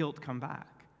feel the guilt come back.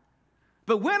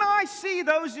 But when I see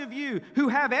those of you who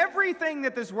have everything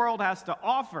that this world has to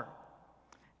offer,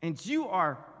 and you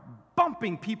are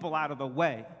bumping people out of the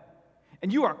way,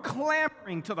 and you are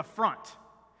clamoring to the front,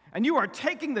 and you are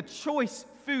taking the choice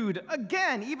food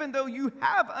again, even though you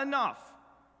have enough,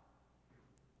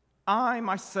 I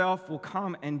myself will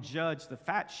come and judge the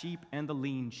fat sheep and the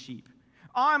lean sheep.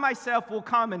 I myself will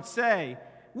come and say,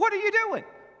 what are you doing?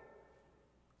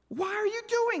 Why are you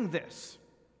doing this?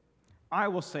 I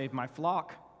will save my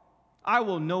flock. I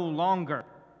will no longer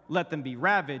let them be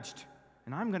ravaged.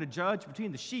 And I'm going to judge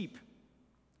between the sheep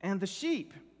and the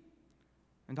sheep.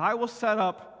 And I will set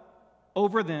up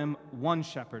over them one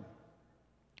shepherd.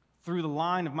 Through the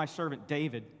line of my servant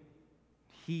David,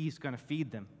 he's going to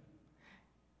feed them.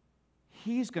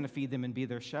 He's going to feed them and be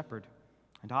their shepherd.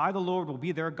 And I, the Lord, will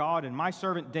be their God, and my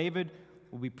servant David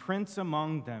will be prince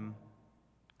among them.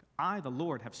 I, the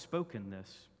Lord, have spoken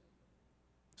this.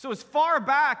 So as far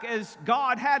back as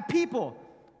God had people,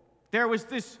 there was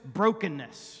this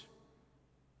brokenness.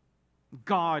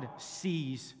 God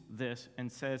sees this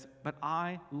and says, but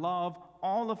I love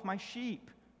all of my sheep.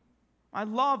 I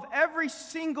love every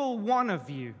single one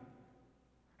of you.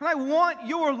 And I want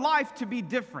your life to be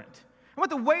different. I want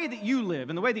the way that you live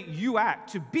and the way that you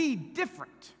act to be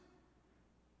different.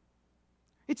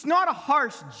 It's not a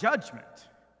harsh judgment.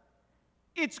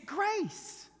 It's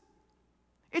grace.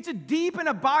 It's a deep and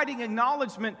abiding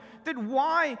acknowledgement that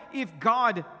why, if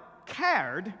God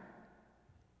cared,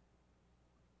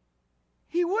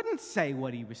 he wouldn't say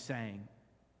what he was saying.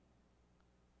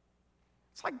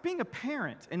 It's like being a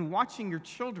parent and watching your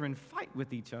children fight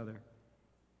with each other.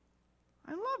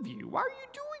 I love you. Why are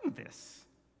you doing this?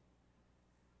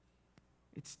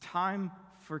 It's time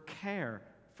for care,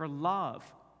 for love.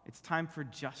 It's time for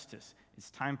justice. It's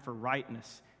time for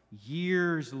rightness.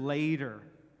 Years later,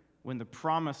 when the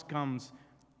promise comes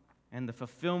and the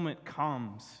fulfillment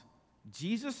comes,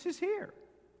 Jesus is here.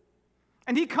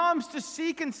 And he comes to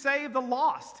seek and save the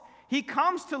lost. He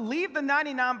comes to leave the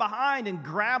 99 behind and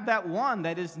grab that one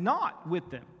that is not with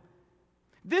them.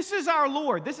 This is our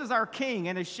Lord. This is our King.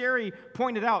 And as Sherry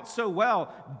pointed out so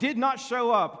well, did not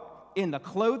show up in the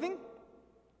clothing.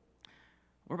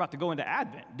 We're about to go into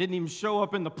Advent. Didn't even show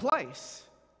up in the place.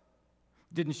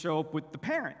 Didn't show up with the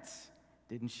parents.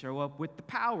 Didn't show up with the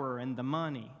power and the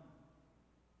money.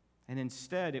 And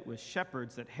instead, it was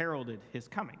shepherds that heralded his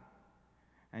coming.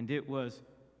 And it was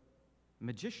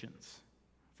magicians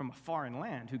from a foreign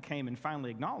land who came and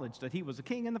finally acknowledged that he was a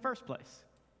king in the first place.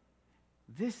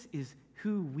 This is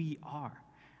who we are.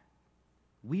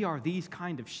 We are these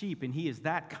kind of sheep, and he is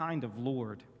that kind of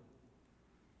Lord.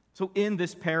 So in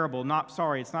this parable,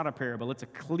 it's not a parable, it's a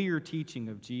clear teaching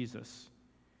of Jesus.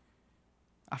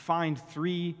 I find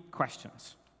three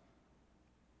questions.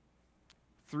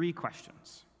 Three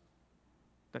questions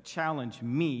that challenge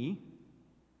me,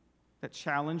 that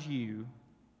challenge you,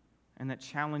 and that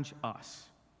challenge us.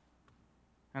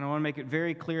 And I want to make it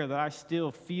very clear that I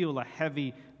still feel a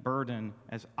heavy burden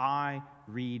as I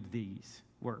read these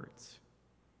words.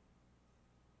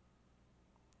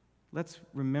 Let's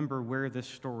remember where this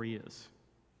story is.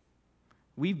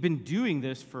 We've been doing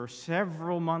this for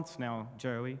several months now,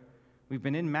 Joey. We've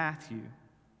been in Matthew.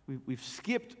 We've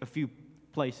skipped a few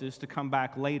places to come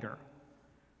back later.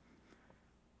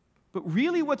 But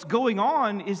really what's going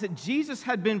on is that Jesus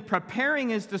had been preparing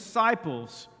his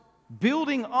disciples,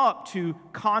 building up to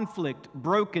conflict,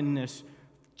 brokenness,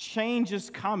 change is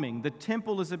coming. The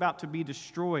temple is about to be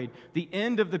destroyed. The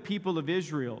end of the people of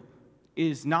Israel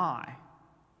is nigh.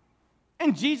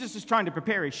 And Jesus is trying to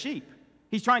prepare his sheep.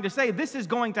 He's trying to say, this is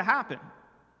going to happen.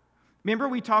 Remember,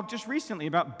 we talked just recently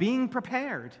about being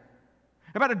prepared,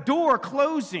 about a door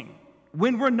closing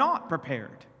when we're not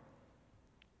prepared.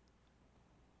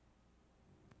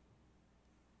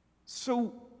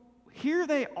 So here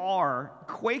they are,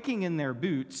 quaking in their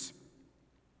boots,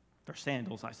 their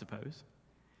sandals, I suppose.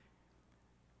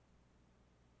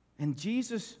 And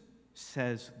Jesus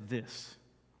says this.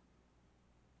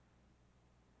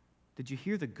 Did you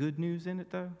hear the good news in it,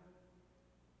 though?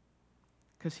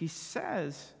 Because he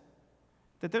says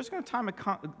that there's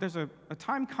a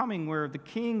time coming where the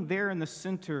king there in the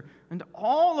center and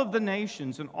all of the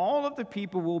nations and all of the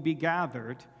people will be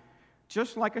gathered,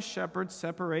 just like a shepherd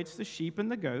separates the sheep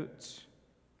and the goats.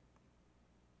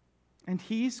 And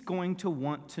he's going to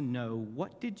want to know,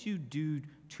 what did you do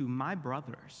to my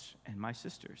brothers and my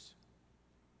sisters?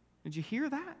 Did you hear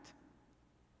that?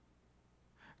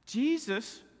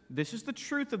 Jesus, this is the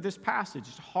truth of this passage.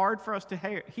 It's hard for us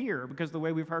to hear because of the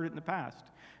way we've heard it in the past.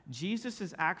 Jesus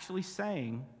is actually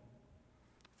saying,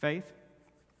 Faith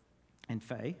and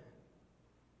Faye,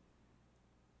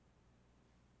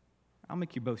 I'll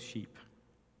make you both sheep.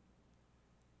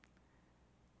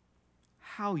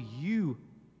 How you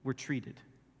were treated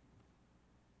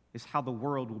is how the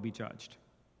world will be judged.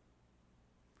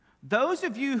 Those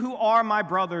of you who are my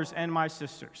brothers and my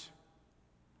sisters,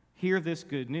 hear this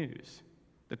good news.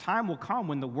 The time will come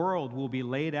when the world will be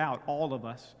laid out, all of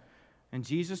us, and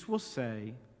Jesus will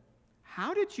say,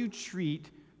 how did you treat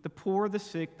the poor, the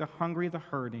sick, the hungry, the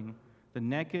hurting, the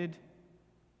naked,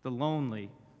 the lonely,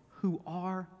 who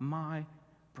are my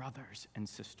brothers and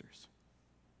sisters?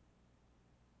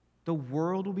 The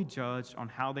world will be judged on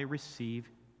how they receive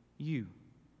you.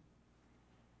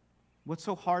 What's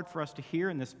so hard for us to hear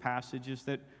in this passage is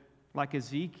that, like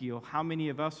Ezekiel, how many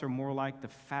of us are more like the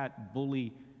fat,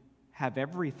 bully, have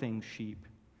everything sheep,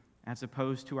 as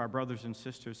opposed to our brothers and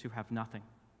sisters who have nothing?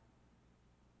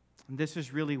 And this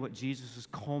is really what Jesus is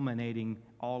culminating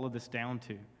all of this down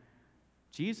to.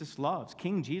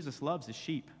 King Jesus loves his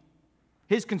sheep.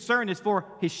 His concern is for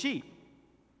his sheep.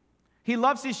 He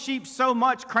loves his sheep so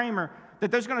much, Kramer,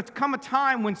 that there's going to come a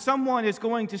time when someone is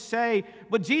going to say,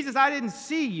 but Jesus, I didn't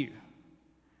see you.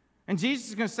 And Jesus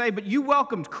is going to say, but you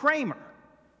welcomed Kramer.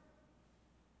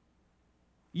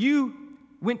 You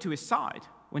went to his side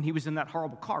when he was in that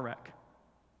horrible car wreck.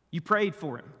 You prayed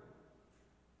for him.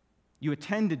 You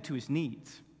attended to his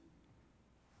needs.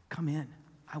 Come in.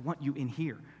 I want you in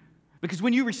here. Because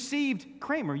when you received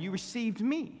Kramer, you received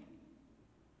me.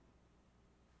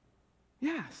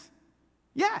 Yes.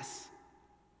 Yes.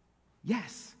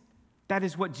 Yes. That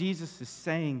is what Jesus is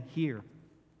saying here.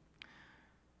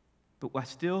 But I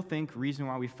still think the reason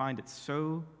why we find it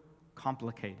so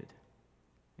complicated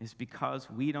is because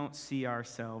we don't see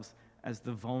ourselves as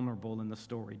the vulnerable in the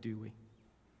story, do we?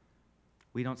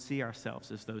 We don't see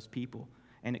ourselves as those people.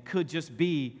 And it could just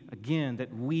be, again,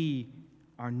 that we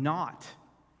are not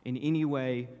in any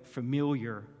way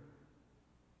familiar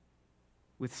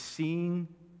with seeing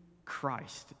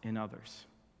Christ in others.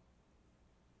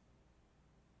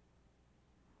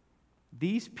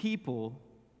 These people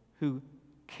who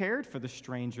cared for the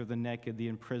stranger, the naked, the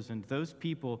imprisoned. Those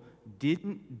people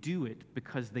didn't do it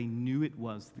because they knew it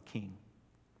was the king.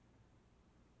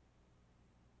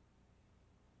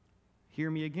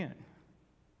 Hear me again.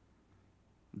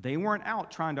 They weren't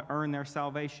out trying to earn their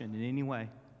salvation in any way.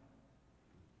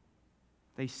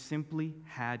 They simply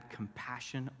had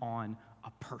compassion on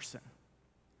a person.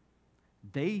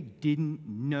 They didn't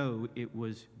know it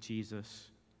was Jesus.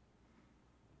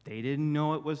 They didn't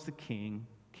know it was the king.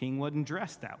 King wasn't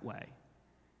dressed that way.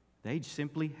 They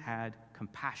simply had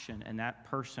compassion, and that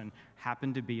person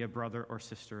happened to be a brother or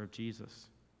sister of Jesus.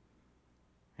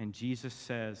 And Jesus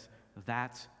says,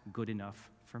 that's good enough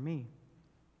for me.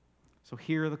 So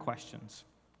here are the questions.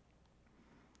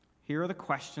 Here are the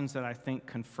questions that I think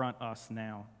confront us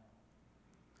now.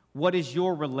 What is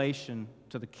your relation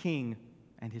to the king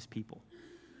and his people?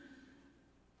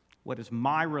 What is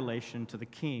my relation to the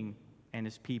king and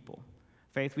his people?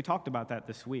 Faith, we talked about that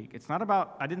this week. It's not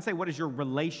about, I didn't say what is your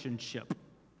relationship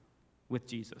with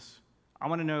Jesus. I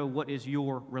want to know what is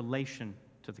your relation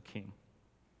to the king.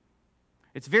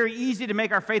 It's very easy to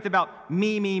make our faith about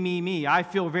me, me, me, me. I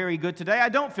feel very good today. I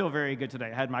don't feel very good today.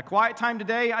 I had my quiet time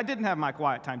today. I didn't have my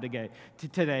quiet time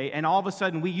today. And all of a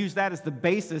sudden, we use that as the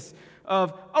basis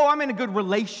of, oh, I'm in a good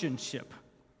relationship.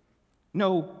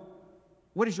 No,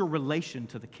 what is your relation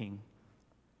to the king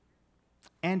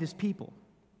and his people?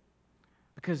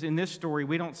 Because in this story,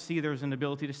 we don't see there's an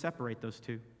ability to separate those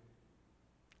two.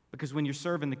 Because when you're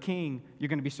serving the king, you're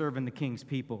going to be serving the king's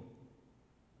people.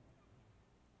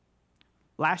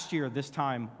 Last year, this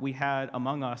time, we had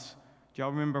among us, do y'all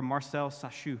remember Marcel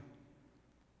Sachou? Do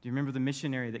you remember the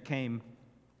missionary that came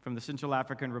from the Central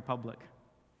African Republic?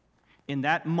 In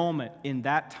that moment, in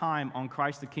that time on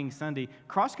Christ the King Sunday,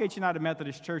 Crossgates United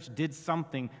Methodist Church did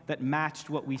something that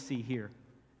matched what we see here.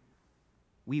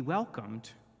 We welcomed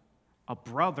a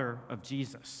brother of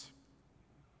Jesus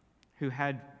who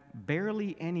had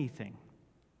barely anything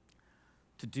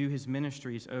to do his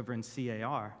ministries over in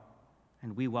CAR,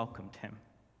 and we welcomed him.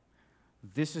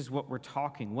 This is what we're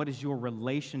talking. What is your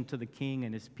relation to the king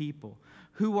and his people?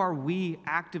 Who are we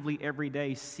actively every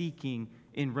day seeking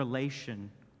in relation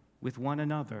with one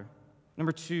another?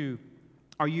 Number two,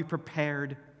 are you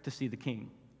prepared to see the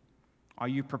king? Are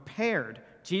you prepared?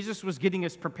 Jesus was getting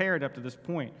us prepared up to this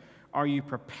point. Are you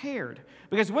prepared?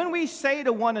 Because when we say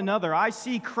to one another, I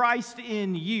see Christ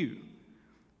in you,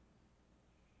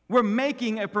 we're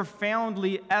making a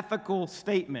profoundly ethical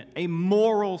statement, a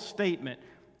moral statement.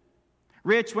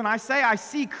 Rich, when I say I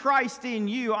see Christ in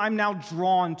you, I'm now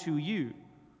drawn to you,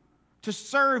 to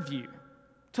serve you,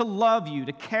 to love you,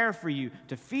 to care for you,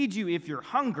 to feed you if you're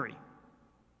hungry,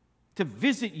 to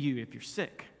visit you if you're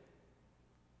sick,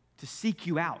 to seek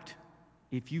you out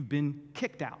if you've been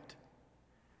kicked out.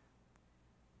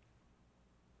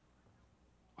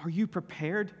 Are you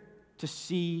prepared to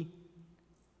see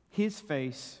his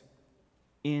face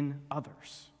in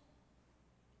others?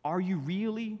 Are you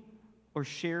really? Or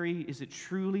Sherry, is it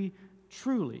truly,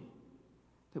 truly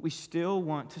that we still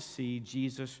want to see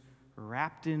Jesus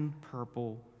wrapped in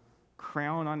purple,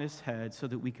 crown on his head so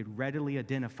that we could readily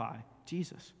identify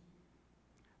Jesus?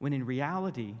 When in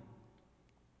reality,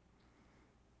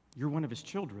 you're one of his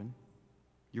children,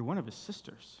 you're one of his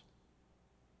sisters.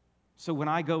 So when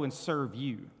I go and serve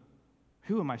you,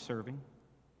 who am I serving?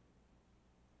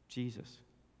 Jesus.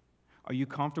 Are you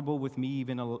comfortable with me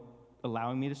even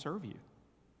allowing me to serve you?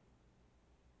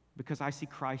 Because I see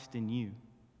Christ in you.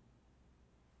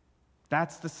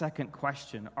 That's the second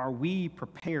question. Are we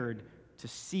prepared to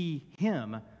see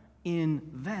him in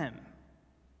them?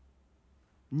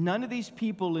 None of these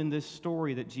people in this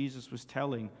story that Jesus was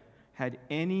telling had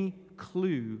any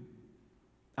clue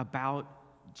about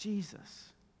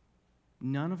Jesus.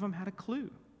 None of them had a clue.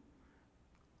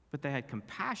 But they had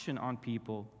compassion on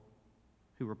people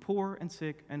who were poor and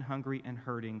sick and hungry and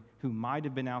hurting, who might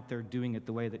have been out there doing it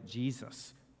the way that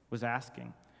Jesus was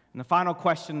asking. And the final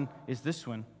question is this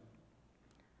one.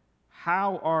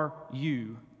 How are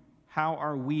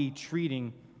we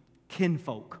treating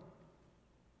kinfolk?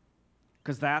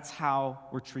 Because that's how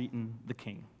we're treating the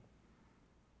king.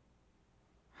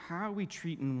 How are we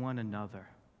treating one another?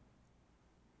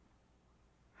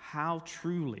 How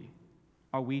truly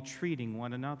are we treating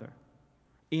one another?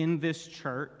 In this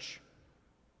church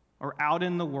or out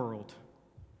in the world?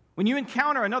 When you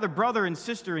encounter another brother and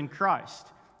sister in Christ,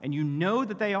 and you know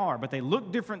that they are, but they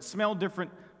look different, smell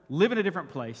different, live in a different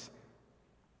place,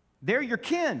 they're your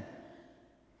kin.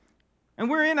 And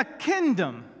we're in a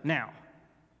kingdom now.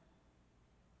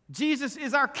 Jesus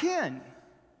is our kin.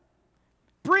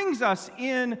 Brings us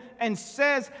in and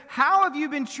says, how have you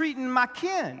been treating my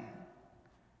kin?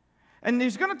 And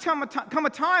there's going to come a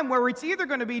time where it's either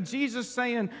going to be Jesus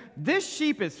saying, this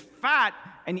sheep is fat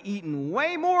and eating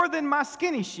way more than my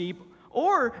skinny sheep,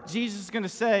 or Jesus is going to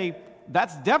say,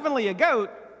 that's definitely a goat,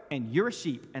 and you're a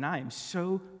sheep, and I am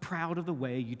so proud of the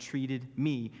way you treated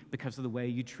me because of the way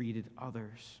you treated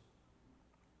others.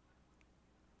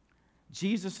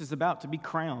 Jesus is about to be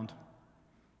crowned,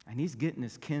 and he's getting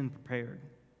his kin prepared.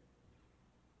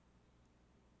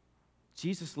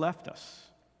 Jesus left us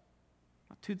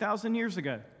 2,000 years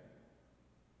ago,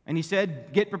 and he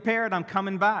said, get prepared, I'm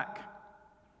coming back.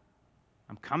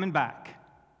 I'm coming back.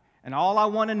 And all I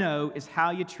want to know is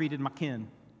how you treated my kin.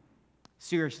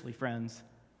 Seriously, friends,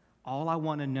 all I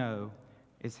want to know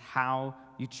is how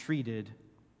you treated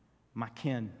my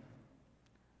kin.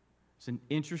 It's an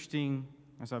interesting,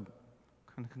 as I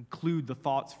kind of conclude the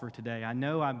thoughts for today, I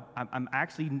know I'm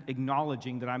actually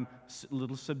acknowledging that I'm a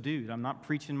little subdued. I'm not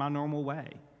preaching my normal way.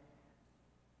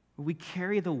 But we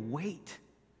carry the weight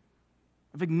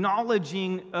of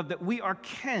acknowledging that we are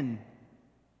kin.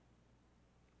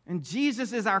 And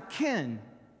Jesus is our kin.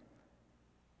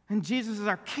 And Jesus is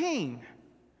our king.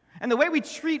 And the way we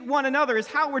treat one another is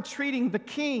how we're treating the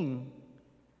king.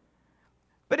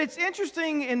 But it's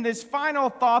interesting in this final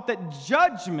thought that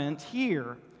judgment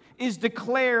here is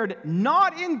declared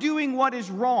not in doing what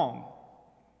is wrong.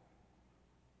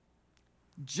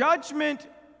 Judgment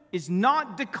is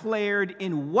not declared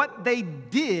in what they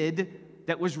did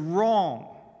that was wrong.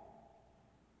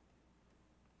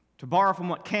 To borrow from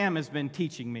what Cam has been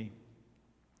teaching me,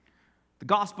 the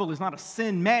gospel is not a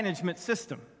sin management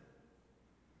system.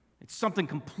 It's something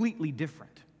completely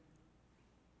different.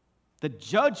 The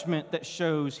judgment that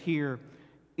shows here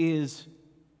is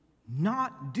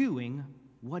not doing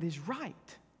what is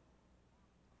right.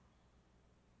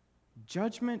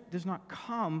 Judgment does not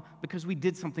come because we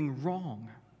did something wrong.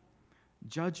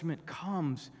 Judgment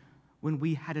comes when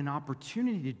we had an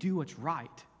opportunity to do what's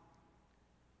right,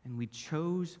 and we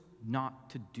chose not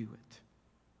to do it.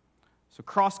 So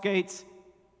Crossgates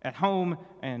at home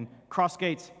and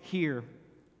Crossgates here,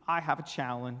 I have a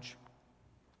challenge.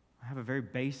 I have a very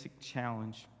basic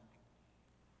challenge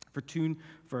for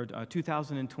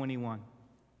 2021.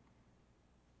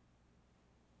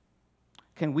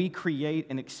 Can we create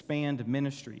and expand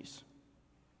ministries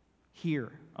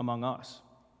here among us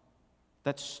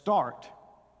that start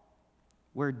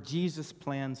where Jesus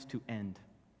plans to end?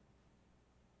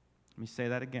 Let me say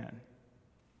that again.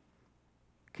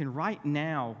 Can right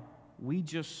now we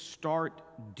just start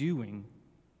doing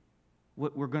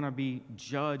what we're going to be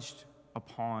judged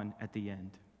upon at the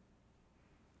end?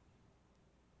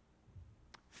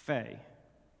 Faye,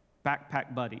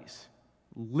 backpack buddies,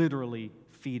 literally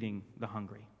feeding the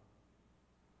hungry.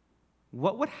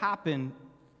 What would happen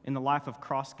in the life of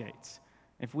Crossgates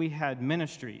if we had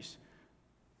ministries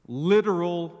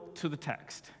literal to the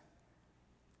text?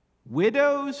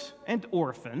 Widows and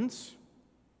orphans.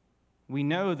 We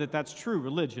know that that's true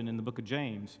religion in the book of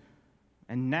James.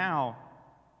 And now,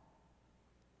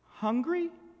 hungry,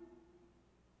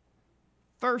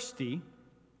 thirsty,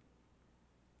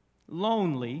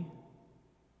 lonely,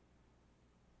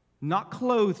 not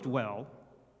clothed well,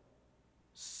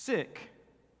 sick,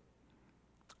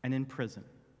 and in prison.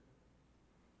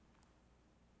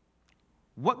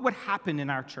 What would happen in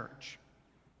our church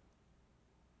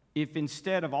if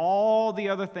instead of all the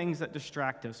other things that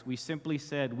distract us, we simply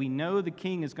said, we know the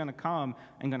king is going to come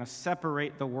and going to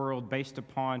separate the world based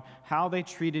upon how they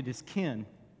treated his kin?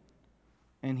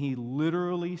 And he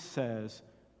literally says,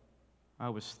 I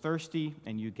was thirsty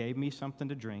and you gave me something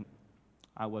to drink.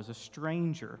 I was a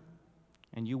stranger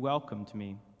and you welcomed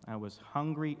me. I was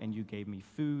hungry and you gave me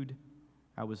food.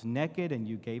 I was naked and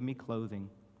you gave me clothing.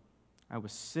 I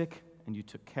was sick and you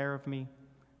took care of me.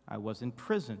 I was in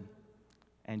prison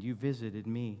and you visited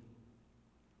me.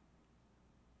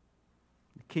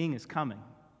 The king is coming.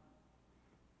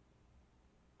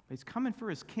 He's coming for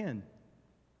his kin.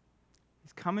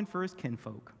 He's coming for his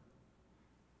kinfolk.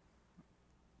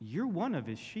 You're one of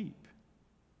his sheep.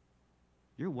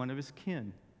 You're one of his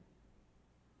kin.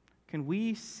 Can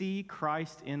we see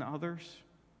Christ in others?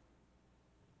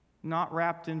 Not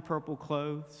wrapped in purple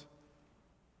clothes,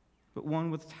 but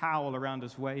one with a towel around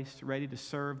his waist, ready to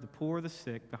serve the poor, the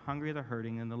sick, the hungry, the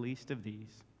hurting, and the least of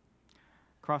these.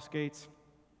 Crossgates,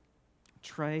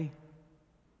 Trey,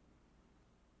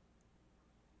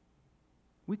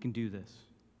 we can do this.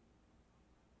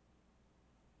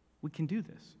 We can do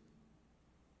this.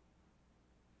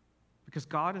 Because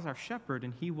God is our shepherd,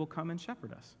 and he will come and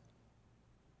shepherd us.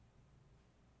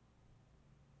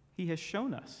 He has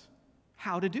shown us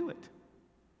how to do it.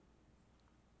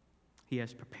 He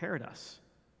has prepared us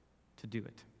to do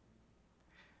it.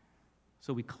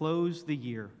 So we close the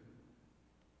year.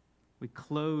 We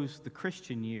close the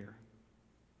Christian year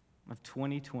of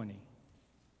 2020.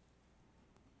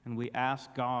 And we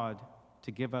ask God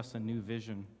to give us a new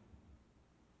vision,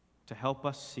 to help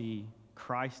us see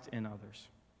Christ in others,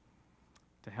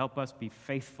 to help us be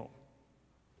faithful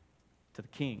to the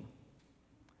King,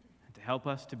 and to help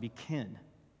us to be kin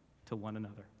to one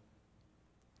another.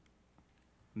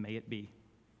 May it be.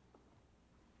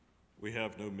 We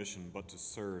have no mission but to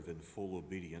serve in full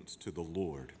obedience to the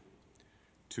Lord,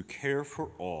 to care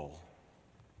for all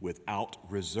without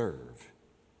reserve,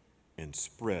 and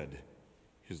spread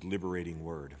his liberating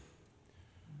word.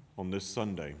 On this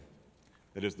Sunday,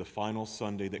 that is the final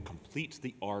Sunday that completes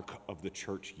the arc of the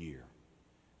church year,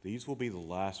 these will be the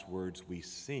last words we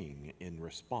sing in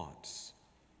response.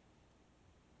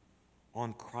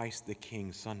 On Christ the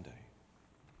King Sunday,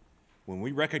 when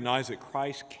we recognize that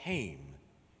Christ came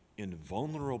in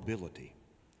vulnerability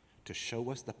to show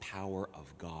us the power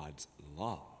of God's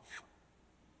love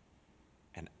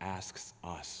and asks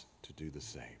us to do the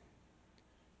same.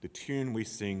 The tune we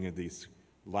sing these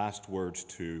last words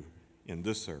to in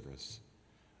this service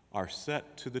are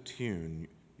set to the tune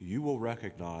you will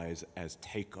recognize as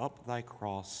 "Take Up Thy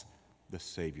Cross," the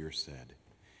Savior said,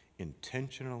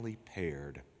 intentionally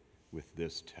paired with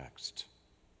this text.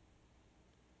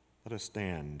 Let us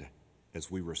stand as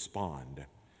we respond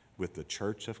with the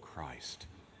Church of Christ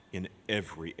in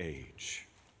every age.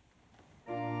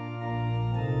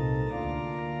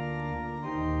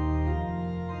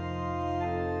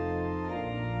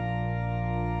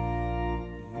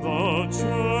 The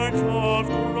Church of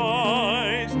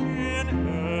Christ in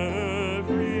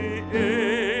every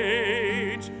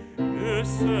age is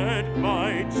set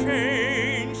by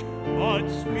change, but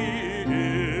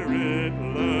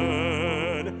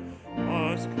Spirit-led,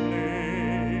 must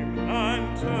claim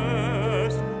and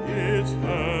test its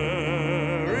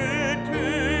heritage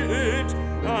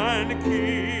and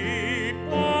keep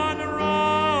on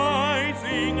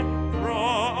rising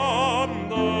from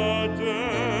the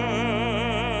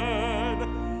dead.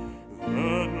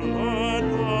 Then let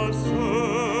the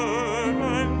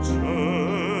servant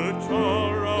church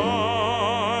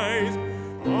arise,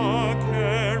 a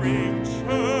caring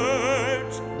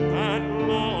church that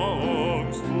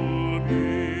longs to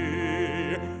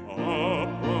be a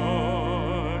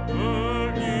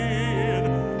partner in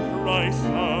Christ's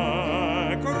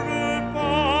sacrifice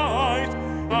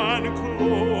and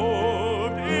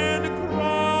clothed in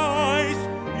Christ's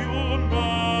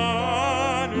humanity.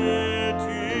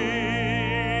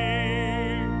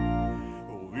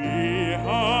 We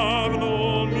have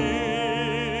no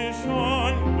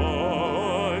mission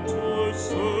but to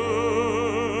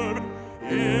serve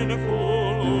in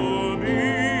full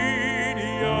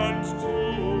obedience to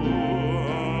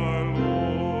our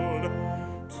Lord,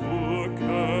 to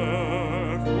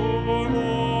care for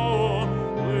all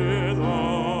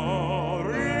without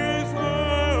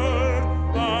reserve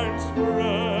and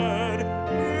spread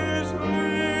his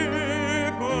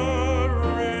liberating word.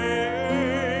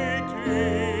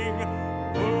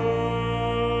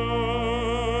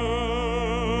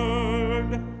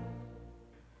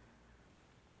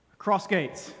 Cross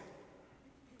gates.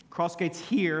 Cross gates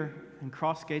here and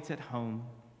cross gates at home.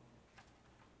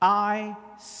 I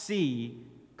see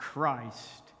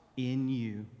Christ in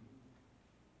you.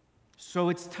 So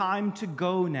it's time to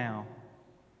go now.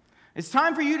 It's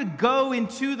time for you to go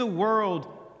into the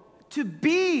world to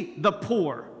be the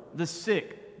poor, the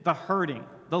sick, the hurting,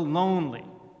 the lonely,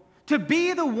 to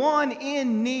be the one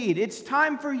in need. It's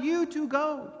time for you to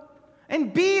go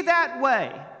and be that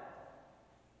way.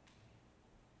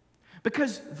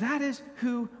 Because that is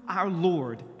who our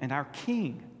Lord and our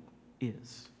King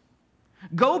is.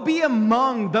 Go be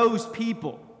among those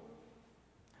people.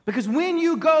 Because when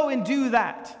you go and do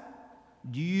that,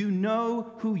 do you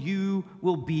know who you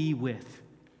will be with?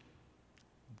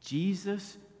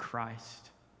 Jesus Christ,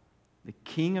 the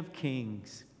King of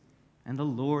Kings and the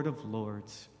Lord of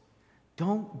Lords.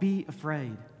 Don't be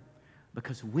afraid,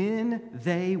 because when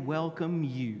they welcome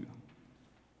you,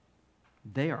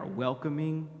 they are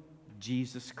welcoming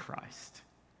Jesus Christ.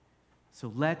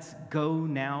 So let's go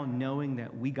now knowing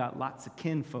that we got lots of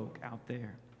kinfolk out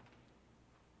there.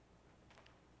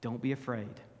 Don't be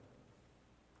afraid.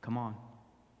 Come on,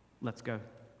 let's go.